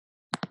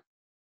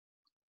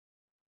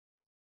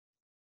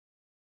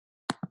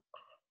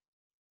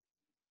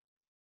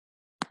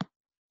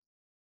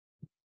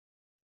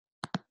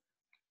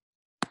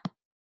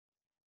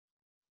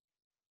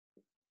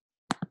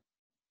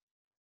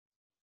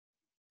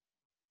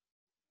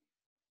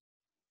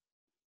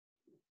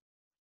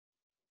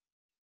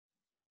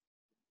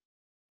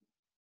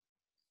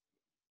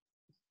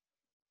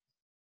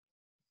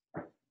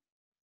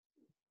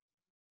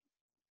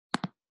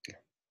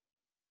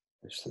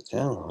 There's the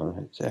download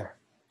right there.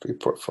 Free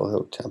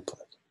portfolio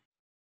template.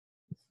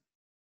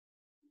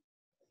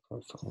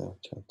 Portfolio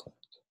template.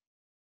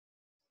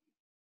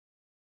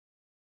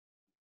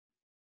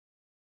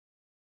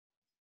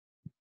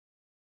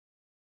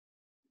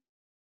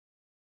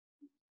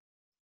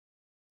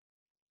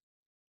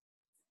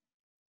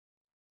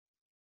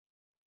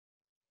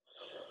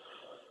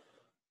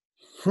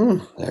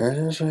 There it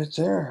is right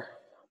there.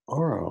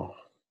 Oro.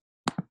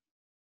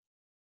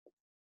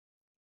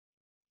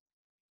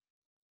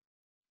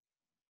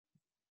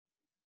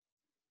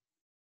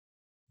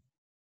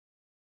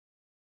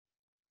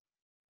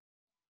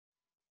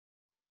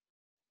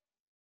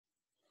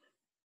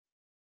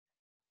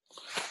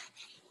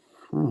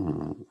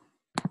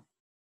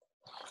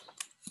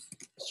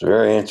 It's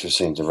very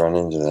interesting to run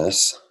into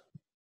this.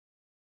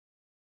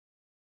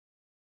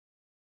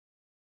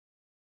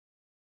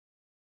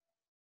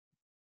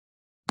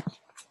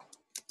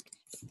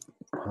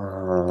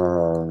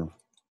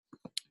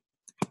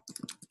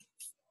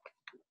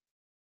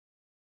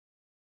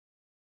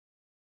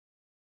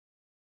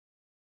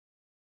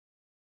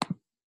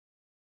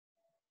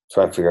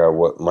 Trying to figure out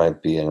what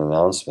might be an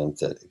announcement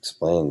that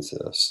explains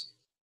this.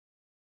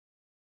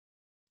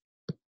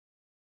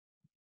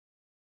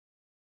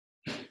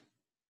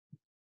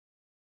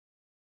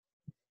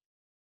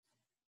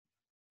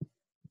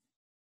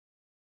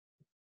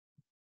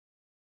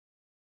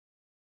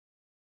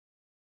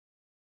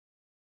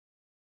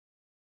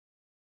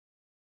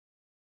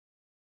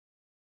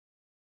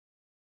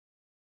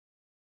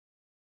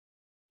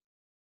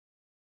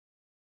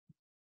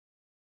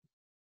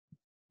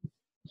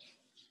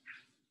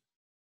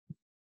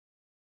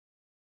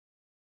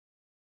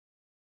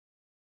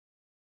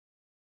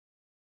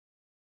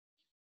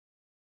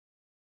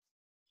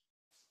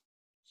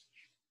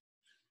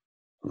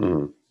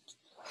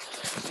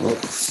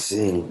 Let's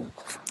see.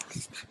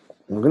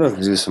 I'm gonna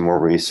do some more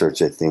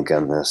research, I think,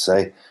 on this.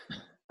 I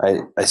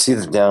see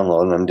the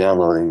download, and I'm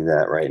downloading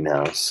that right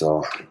now.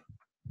 So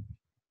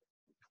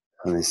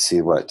let me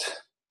see what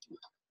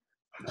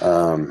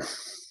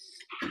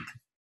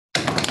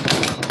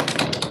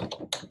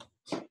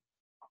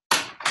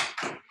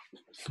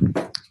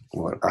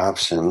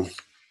option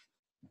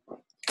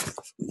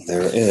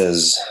there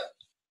is.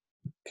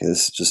 Okay,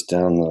 this is just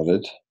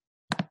downloaded.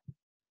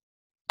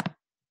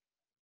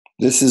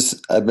 This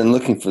is, I've been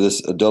looking for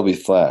this Adobe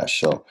Flash,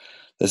 so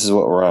this is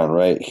what we're on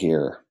right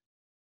here.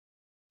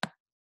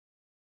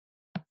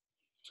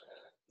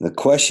 The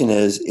question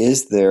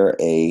is there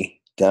a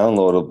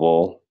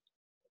downloadable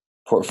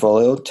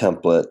portfolio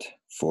template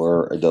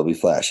for Adobe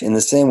Flash. In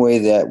the same way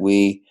that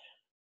we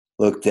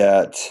looked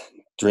at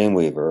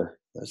Dreamweaver,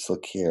 let's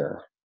look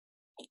here.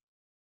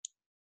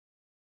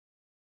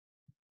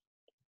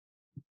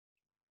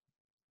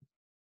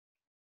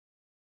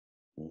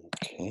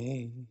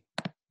 Okay.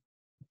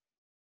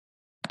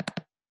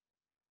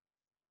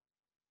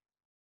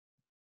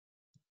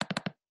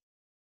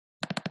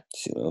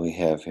 Let's see what we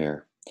have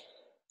here.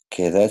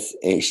 Okay, that's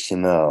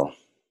HTML.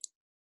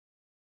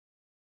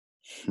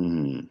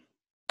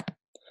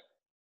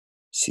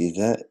 See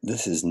that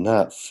this is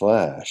not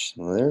Flash.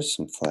 Well, there's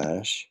some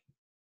Flash.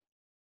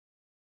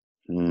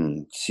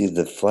 See,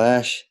 the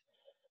Flash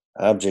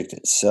object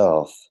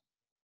itself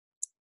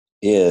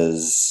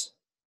is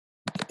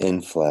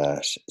in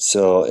Flash.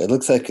 So it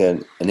looks like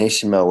an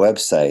HTML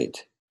website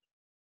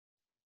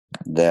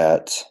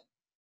that,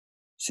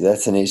 see,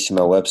 that's an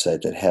HTML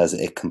website that has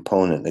a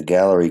component, a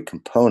gallery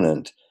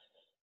component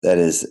that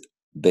is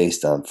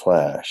based on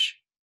Flash.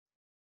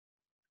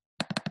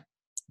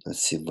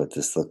 Let's see what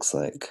this looks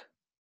like.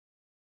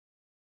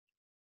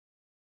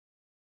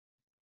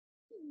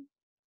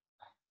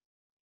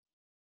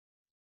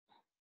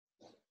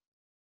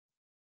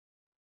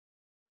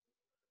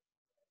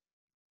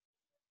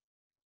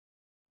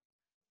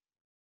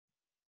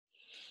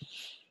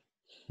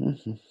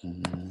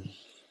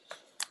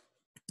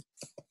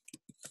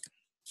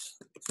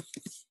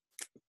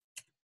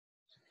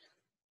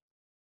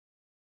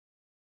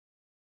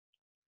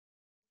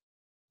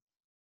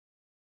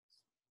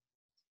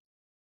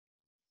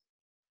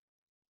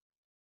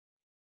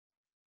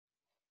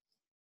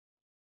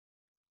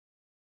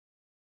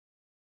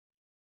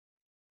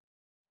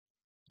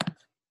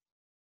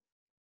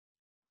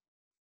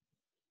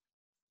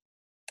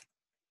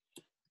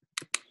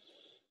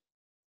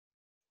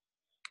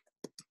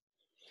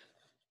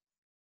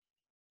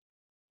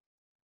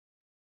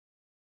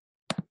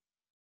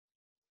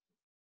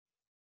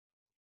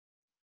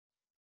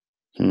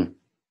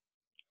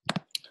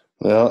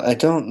 Well, I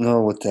don't know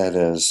what that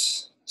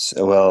is.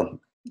 So, well,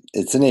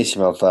 it's an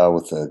HTML file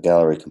with a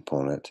gallery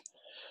component.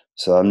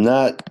 So I'm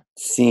not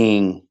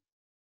seeing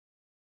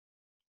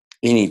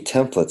any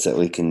templates that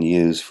we can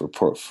use for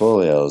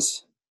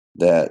portfolios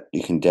that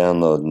you can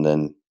download and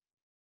then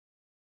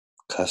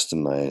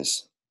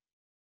customize.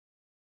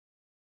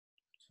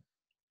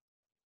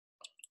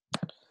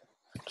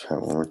 Try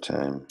it one more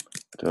time.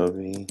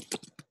 Adobe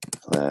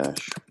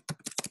Flash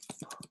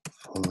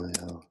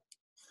Portfolio.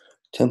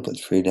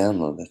 Template free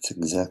download. That's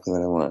exactly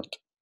what I want.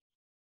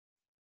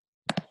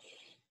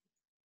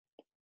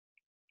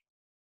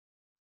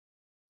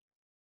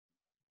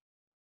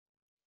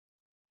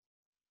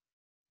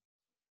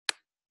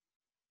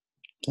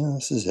 Yeah,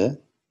 this is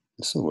it.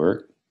 This will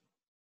work.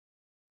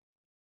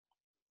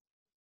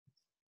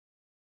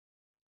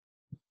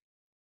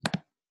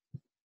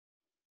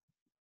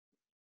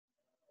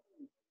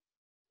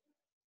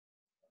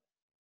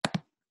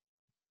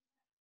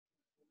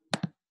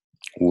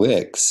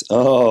 Wix.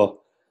 Oh,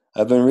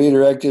 I've been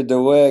redirected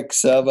to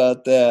Wix. How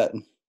about that?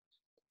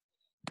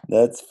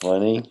 That's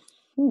funny.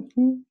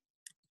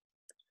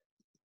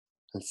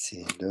 Let's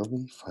see,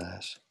 Adobe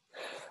Flash.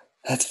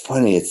 That's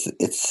funny.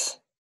 It's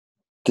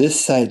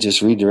this site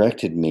just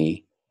redirected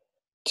me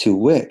to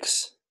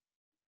Wix.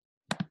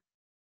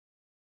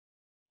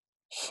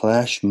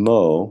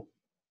 Flashmo.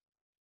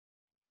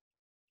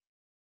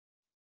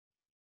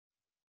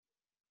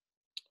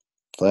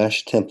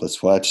 Flash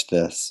templates. Watch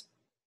this.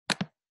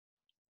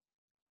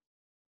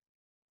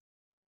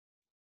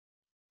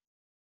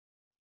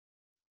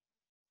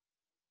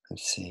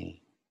 Let's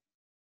see.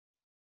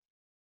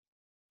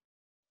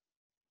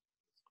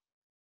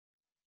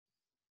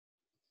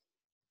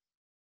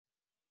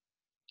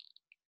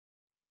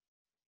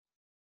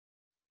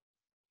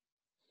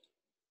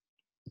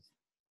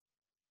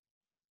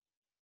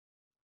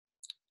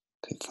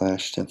 Okay,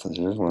 Flash templates.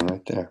 There's one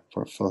right there.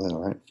 Portfolio,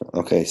 right?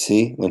 Okay,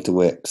 see? Went to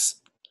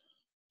Wix.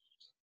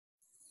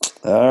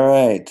 All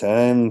right,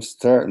 I'm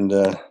starting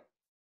to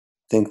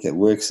think that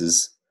Wix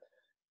is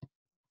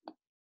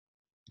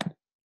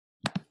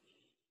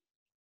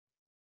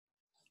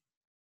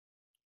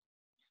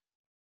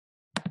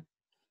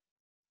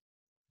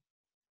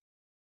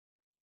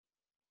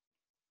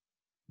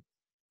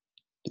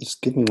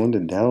just give me one to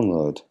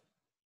download.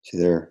 See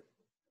there?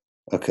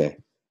 Okay.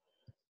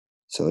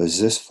 So is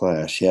this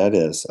Flash? Yeah, it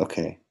is.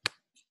 Okay.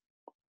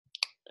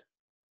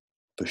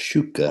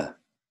 Bashuka.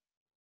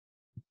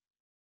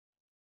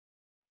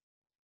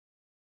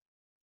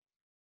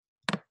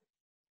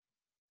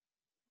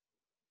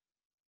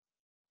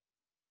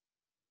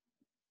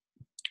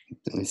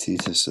 Let me see.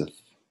 Is this a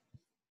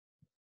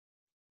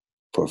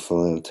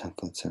portfolio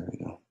templates? There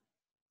we go.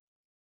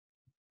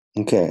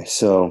 Okay,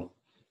 so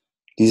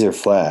these are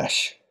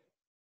Flash.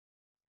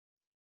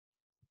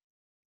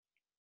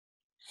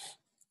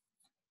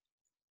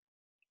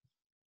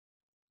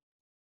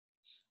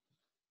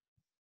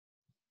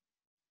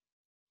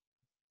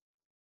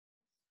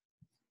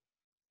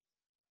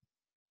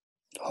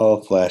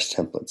 All Flash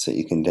templates that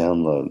you can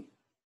download.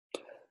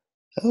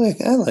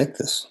 I like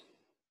this.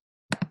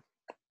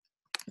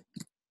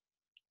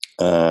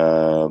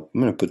 I'm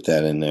going to put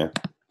that in there.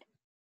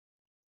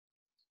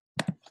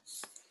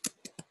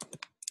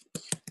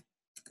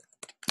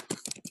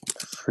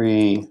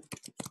 Free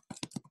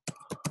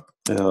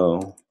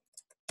no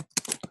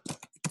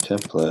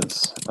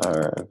templates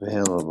are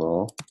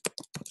available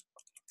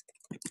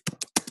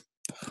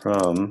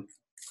from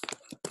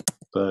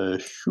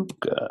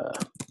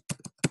Bashuka.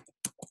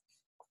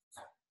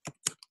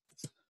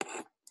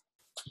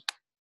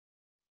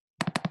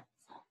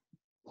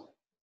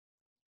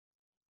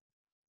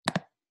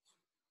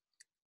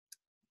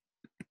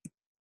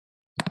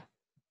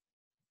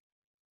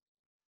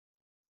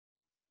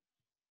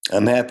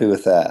 I'm happy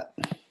with that.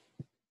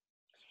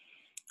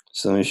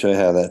 So let me show you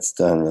how that's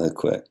done really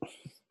quickly.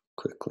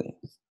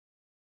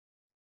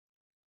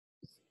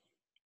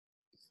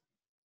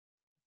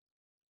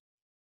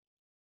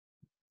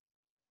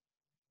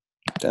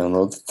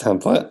 Download the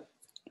template.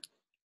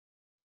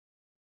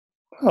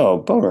 Oh,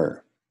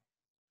 bummer.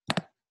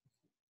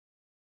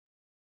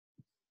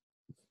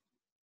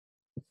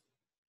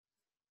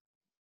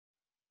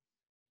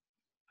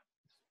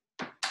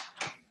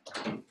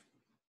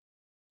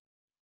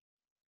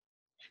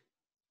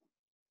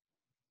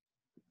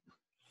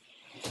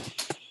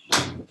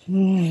 I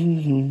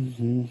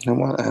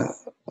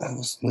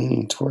was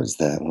leaning towards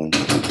that one.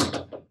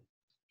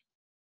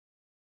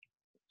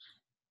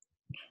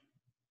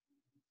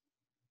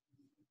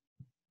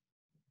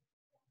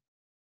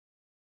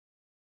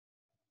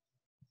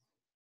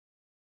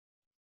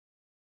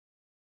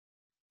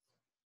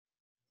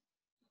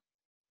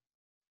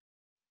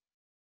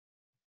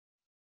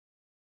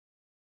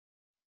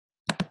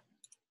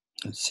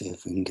 Let's see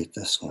if we can get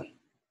this one.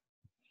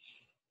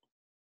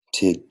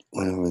 See, it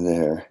went over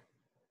there.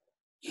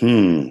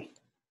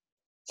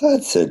 Thought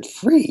it said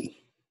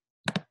free.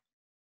 It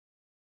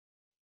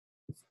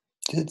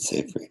did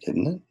say free,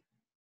 didn't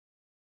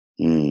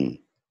it?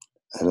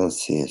 I don't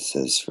see it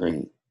says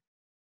free.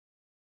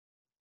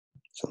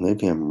 So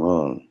maybe I'm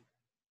wrong.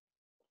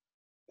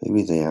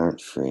 Maybe they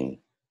aren't free.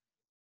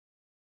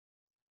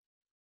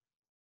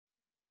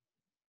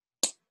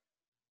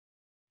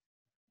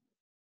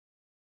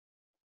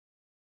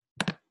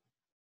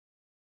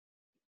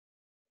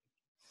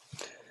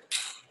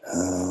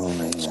 Oh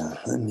man,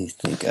 let me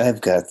think. I've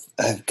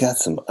got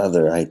some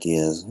other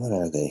ideas. What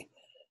are they?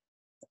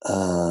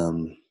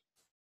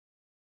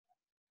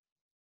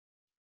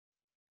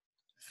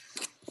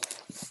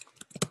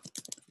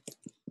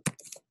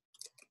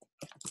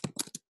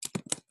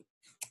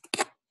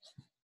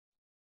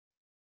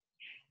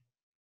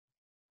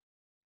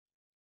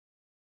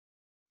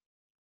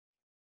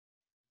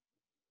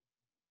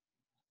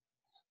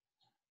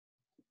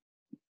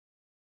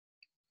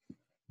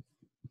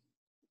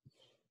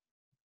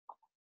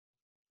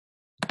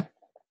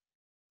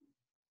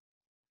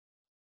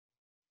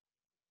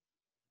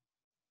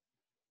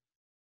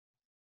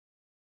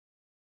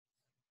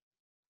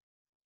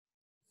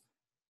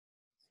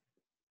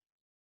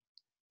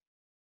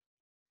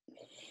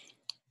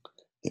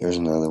 There's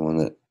another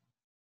one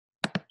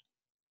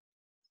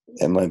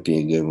that might be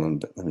a good one,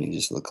 but let me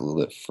just look a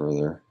little bit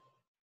further.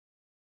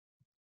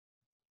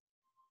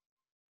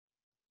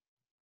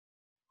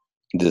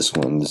 This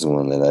is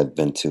one that I've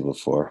been to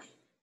before.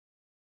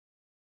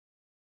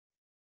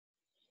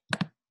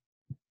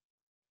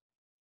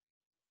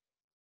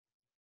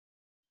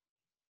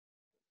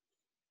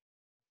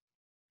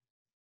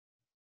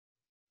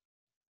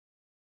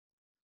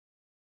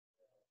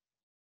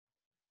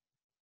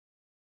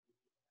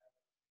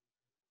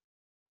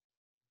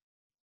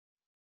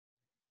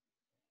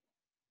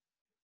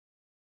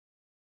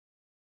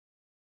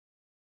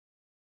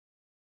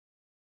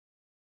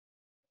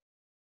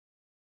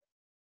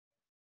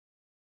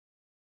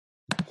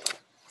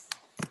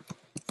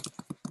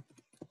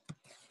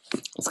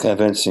 It's kind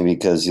of interesting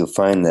because you'll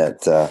find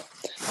that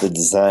the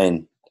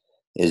design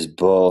is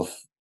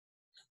both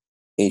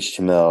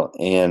HTML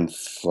and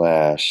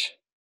Flash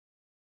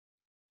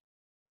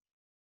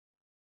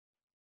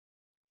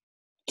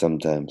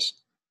sometimes.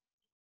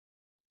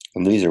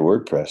 And these are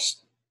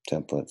WordPress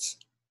templates.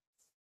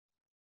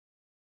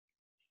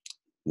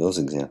 Those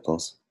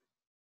examples.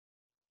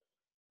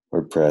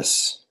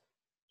 WordPress.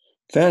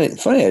 Found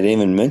it funny I didn't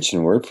even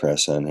mention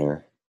WordPress on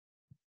here.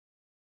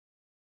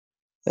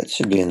 That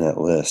should be in that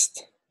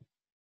list.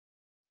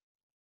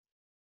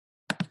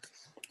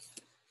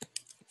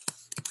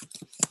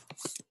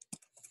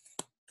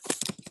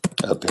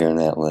 Up here in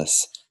that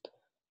list.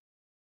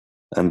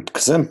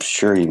 Because I'm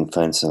sure you can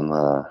find some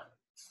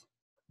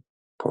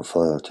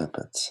portfolio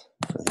templates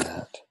for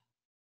that.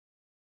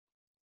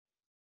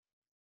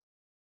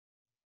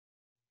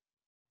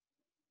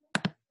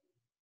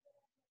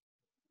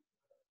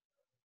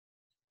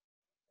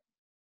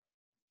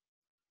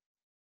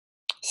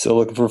 Still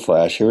looking for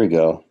Flash. Here we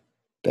go.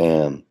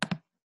 Bam.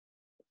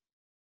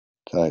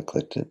 So I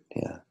clicked it.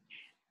 Yeah.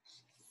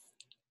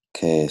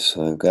 Okay,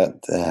 so I've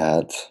got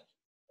that.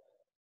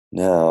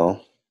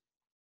 Now,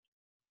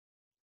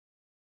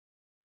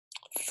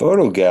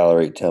 photo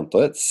gallery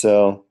templates.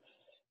 So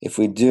if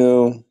we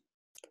do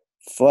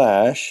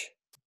Flash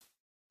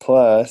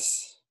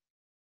plus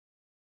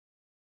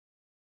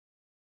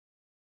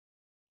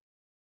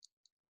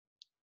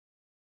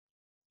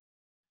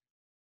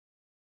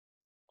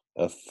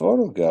a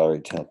photo gallery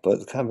template,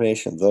 the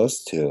combination of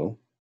those two.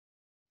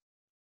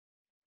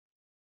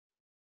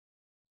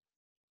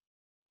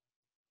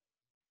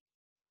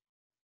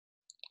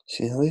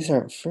 See, these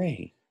aren't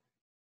free.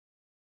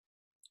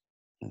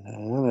 And I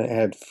want to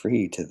add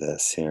free to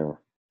this here.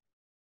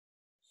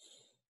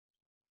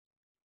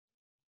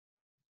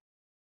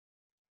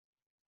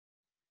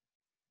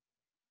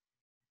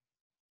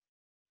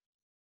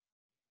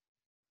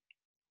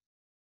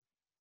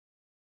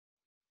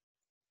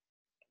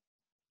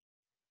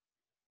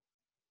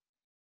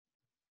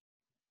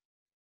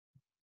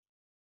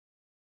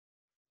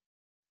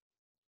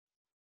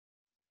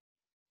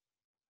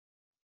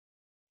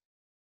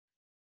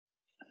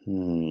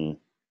 I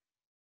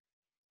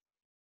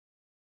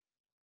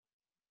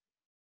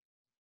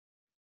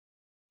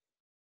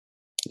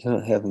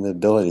don't have the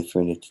ability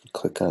for me to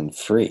click on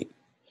free.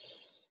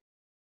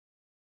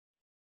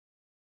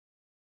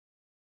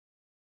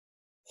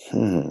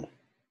 Maybe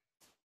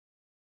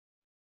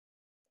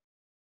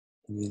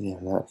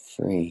they're not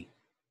free.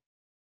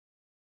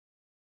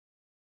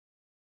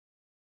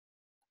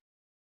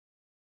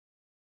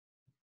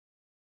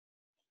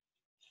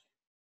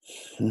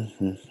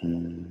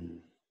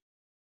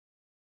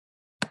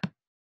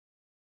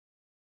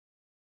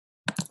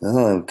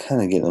 Oh, I'm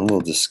kind of getting a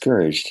little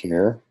discouraged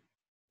here.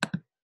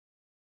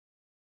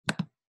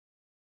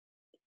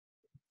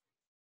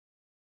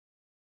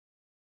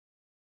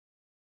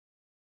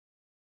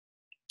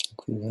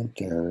 We went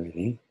there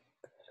already.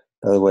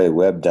 By the way,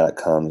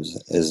 web.com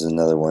is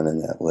another one in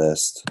that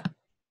list.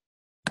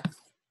 I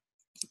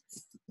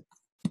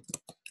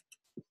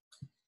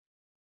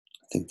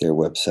think they're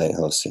website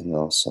hosting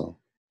also.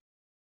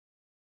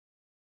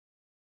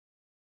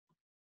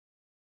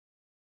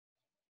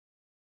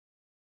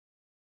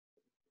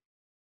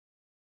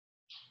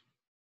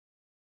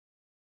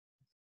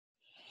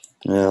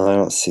 No, I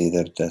don't see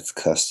that that's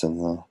custom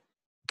though.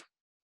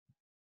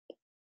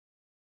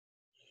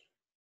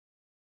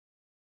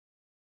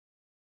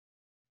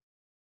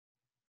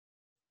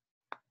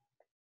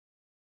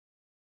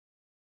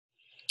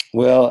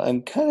 Well,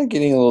 I'm kind of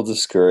getting a little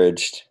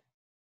discouraged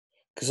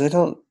because I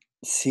don't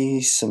see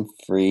some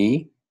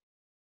free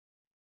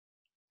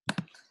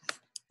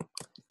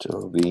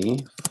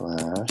Adobe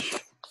Flash.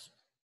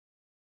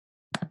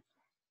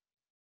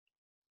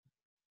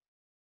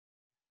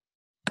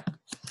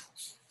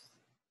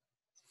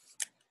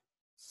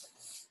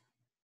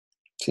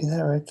 See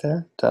that right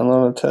there?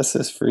 Download and test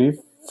this free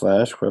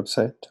Flash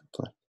website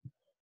template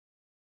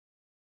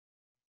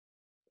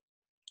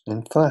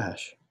in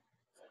Flash.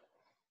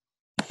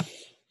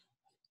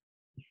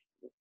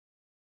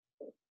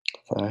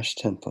 Flash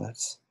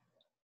templates.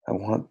 I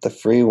want the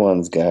free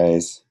ones,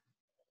 guys.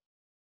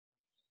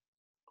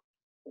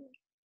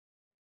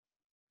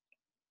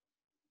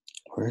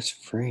 Where's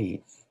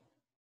free?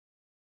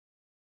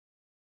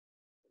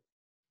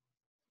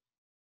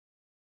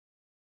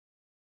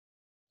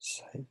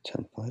 Site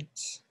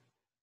templates.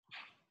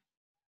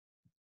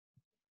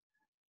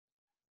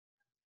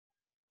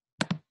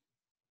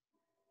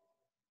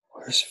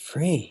 Where's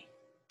free?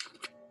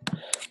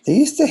 They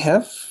used to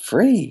have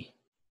free.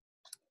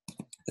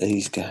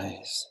 These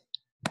guys.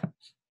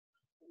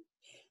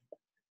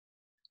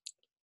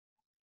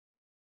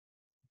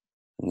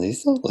 And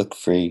these don't look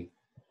free.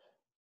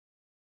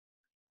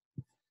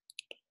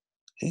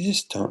 They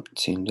just don't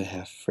seem to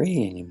have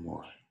free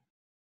anymore.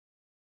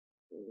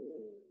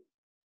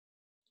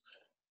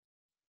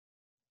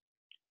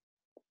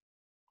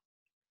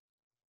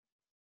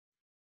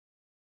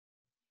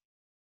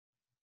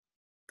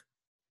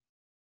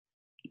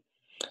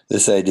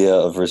 This idea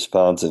of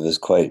responsive is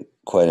quite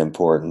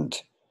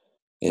important.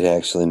 It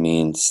actually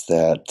means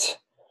that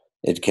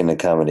it can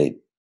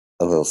accommodate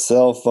a little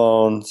cell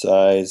phone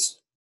size.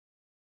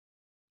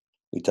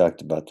 We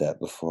talked about that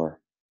before.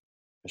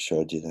 I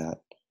showed you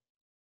that.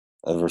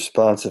 A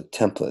responsive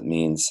template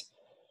means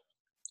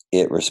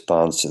it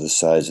responds to the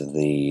size of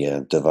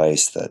the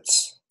device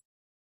that's...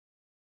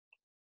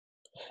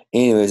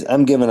 Anyways,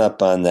 I'm giving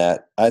up on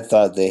that. I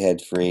thought they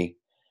had free.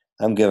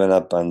 I'm giving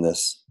up on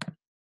this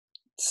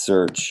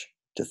search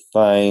to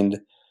find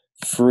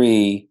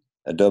free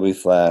Adobe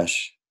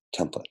Flash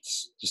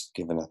templates. Just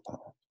giving up on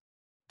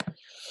it.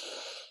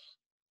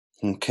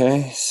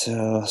 Okay,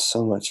 so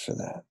much for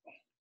that.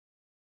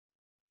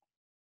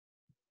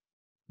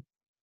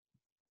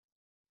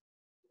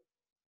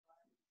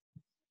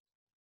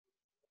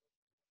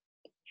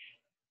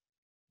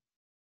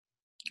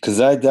 Because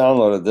I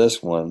downloaded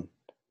this one,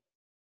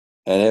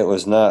 and it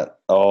was not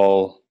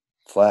all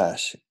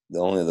Flash.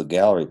 Only the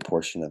gallery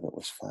portion of it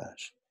was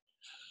Flash.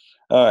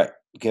 All right,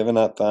 giving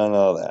up on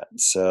all that.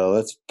 So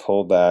let's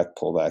pull back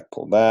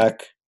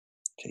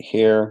to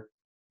here.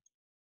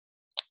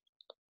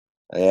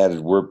 I added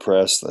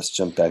WordPress. Let's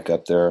jump back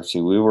up there.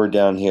 See, we were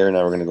down here.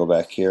 Now we're going to go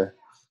back here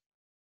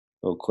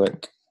real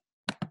quick.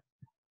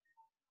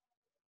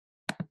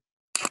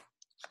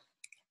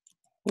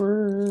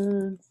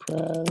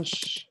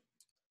 WordPress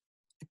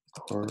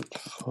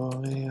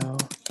portfolio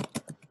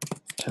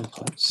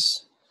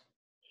templates.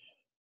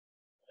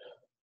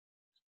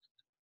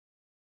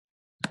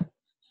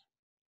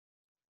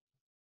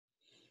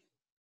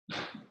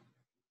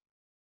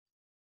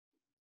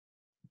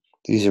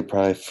 These are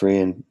probably free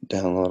and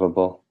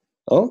downloadable.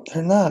 Oh,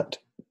 they're not.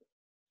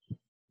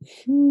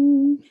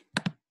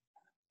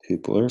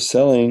 People are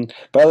selling.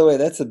 By the way,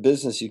 that's a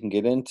business you can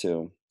get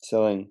into.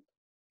 Selling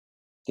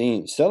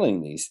themes,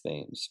 selling these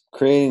themes,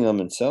 creating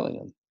them and selling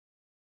them.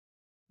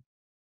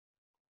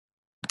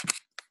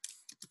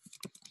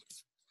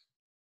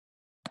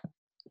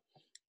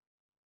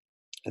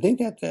 I think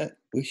that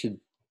we should,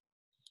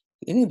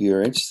 if any of you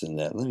are interested in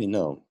that, let me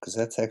know, because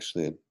that's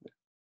actually,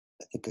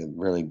 I think, a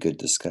really good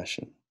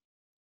discussion.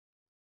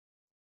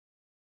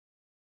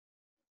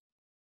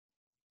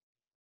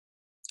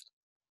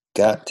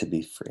 Got to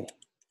be free.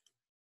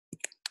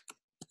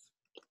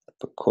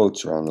 Put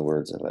quotes around the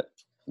words of it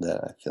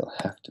that I feel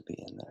have to be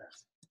in there.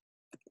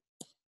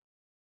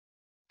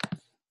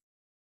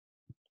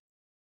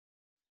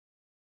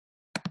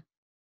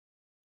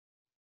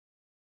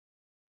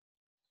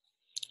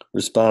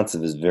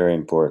 Responsive is very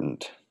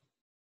important.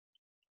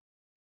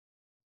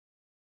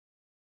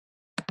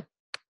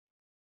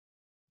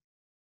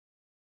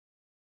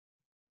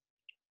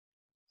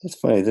 It's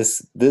funny,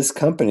 this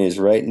company is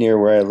right near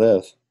where I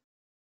live.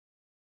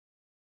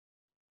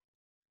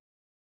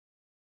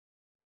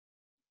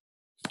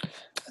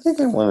 I think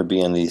I want to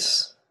be on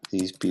these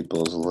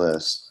people's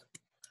list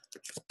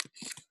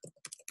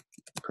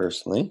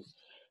personally.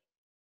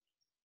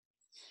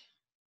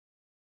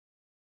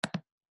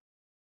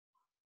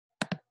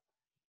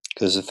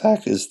 Because the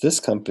fact is, this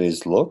company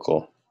is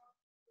local.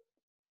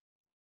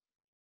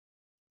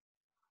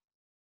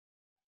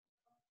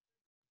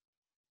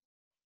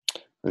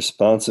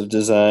 Responsive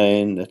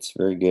design, that's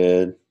very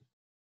good.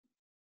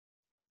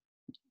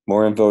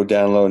 More info,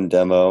 download, and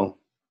demo.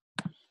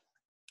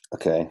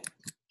 Okay,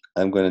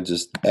 I'm going to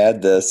just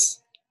add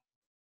this.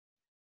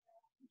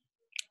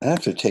 I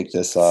have to take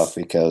this off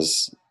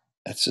because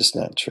that's just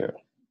not true.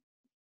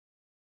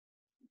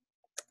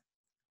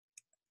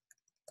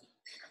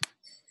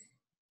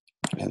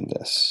 And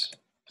this.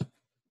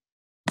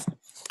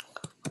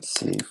 Let's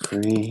see,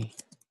 free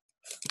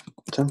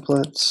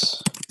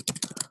templates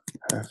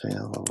are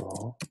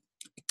available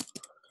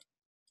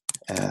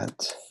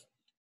at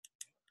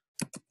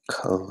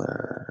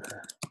Color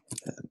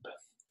Web.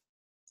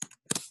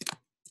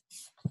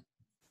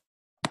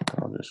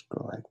 I'll just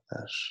go like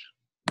this.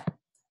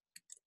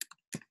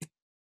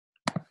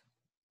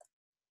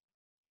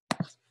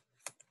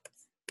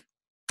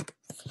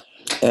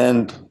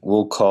 And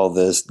we'll call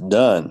this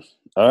done.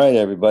 All right,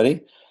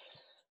 everybody.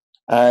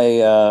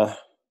 I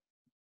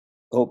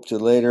hope to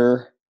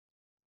later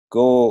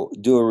go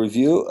do a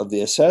review of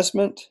the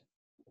assessment.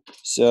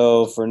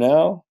 So for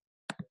now,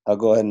 I'll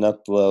go ahead and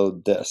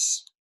upload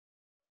this.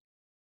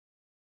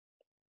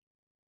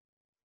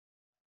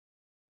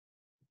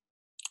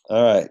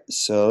 All right,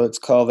 so let's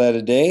call that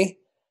a day,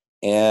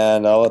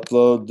 and I'll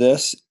upload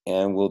this,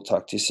 and we'll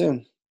talk to you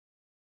soon.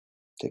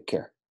 Take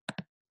care.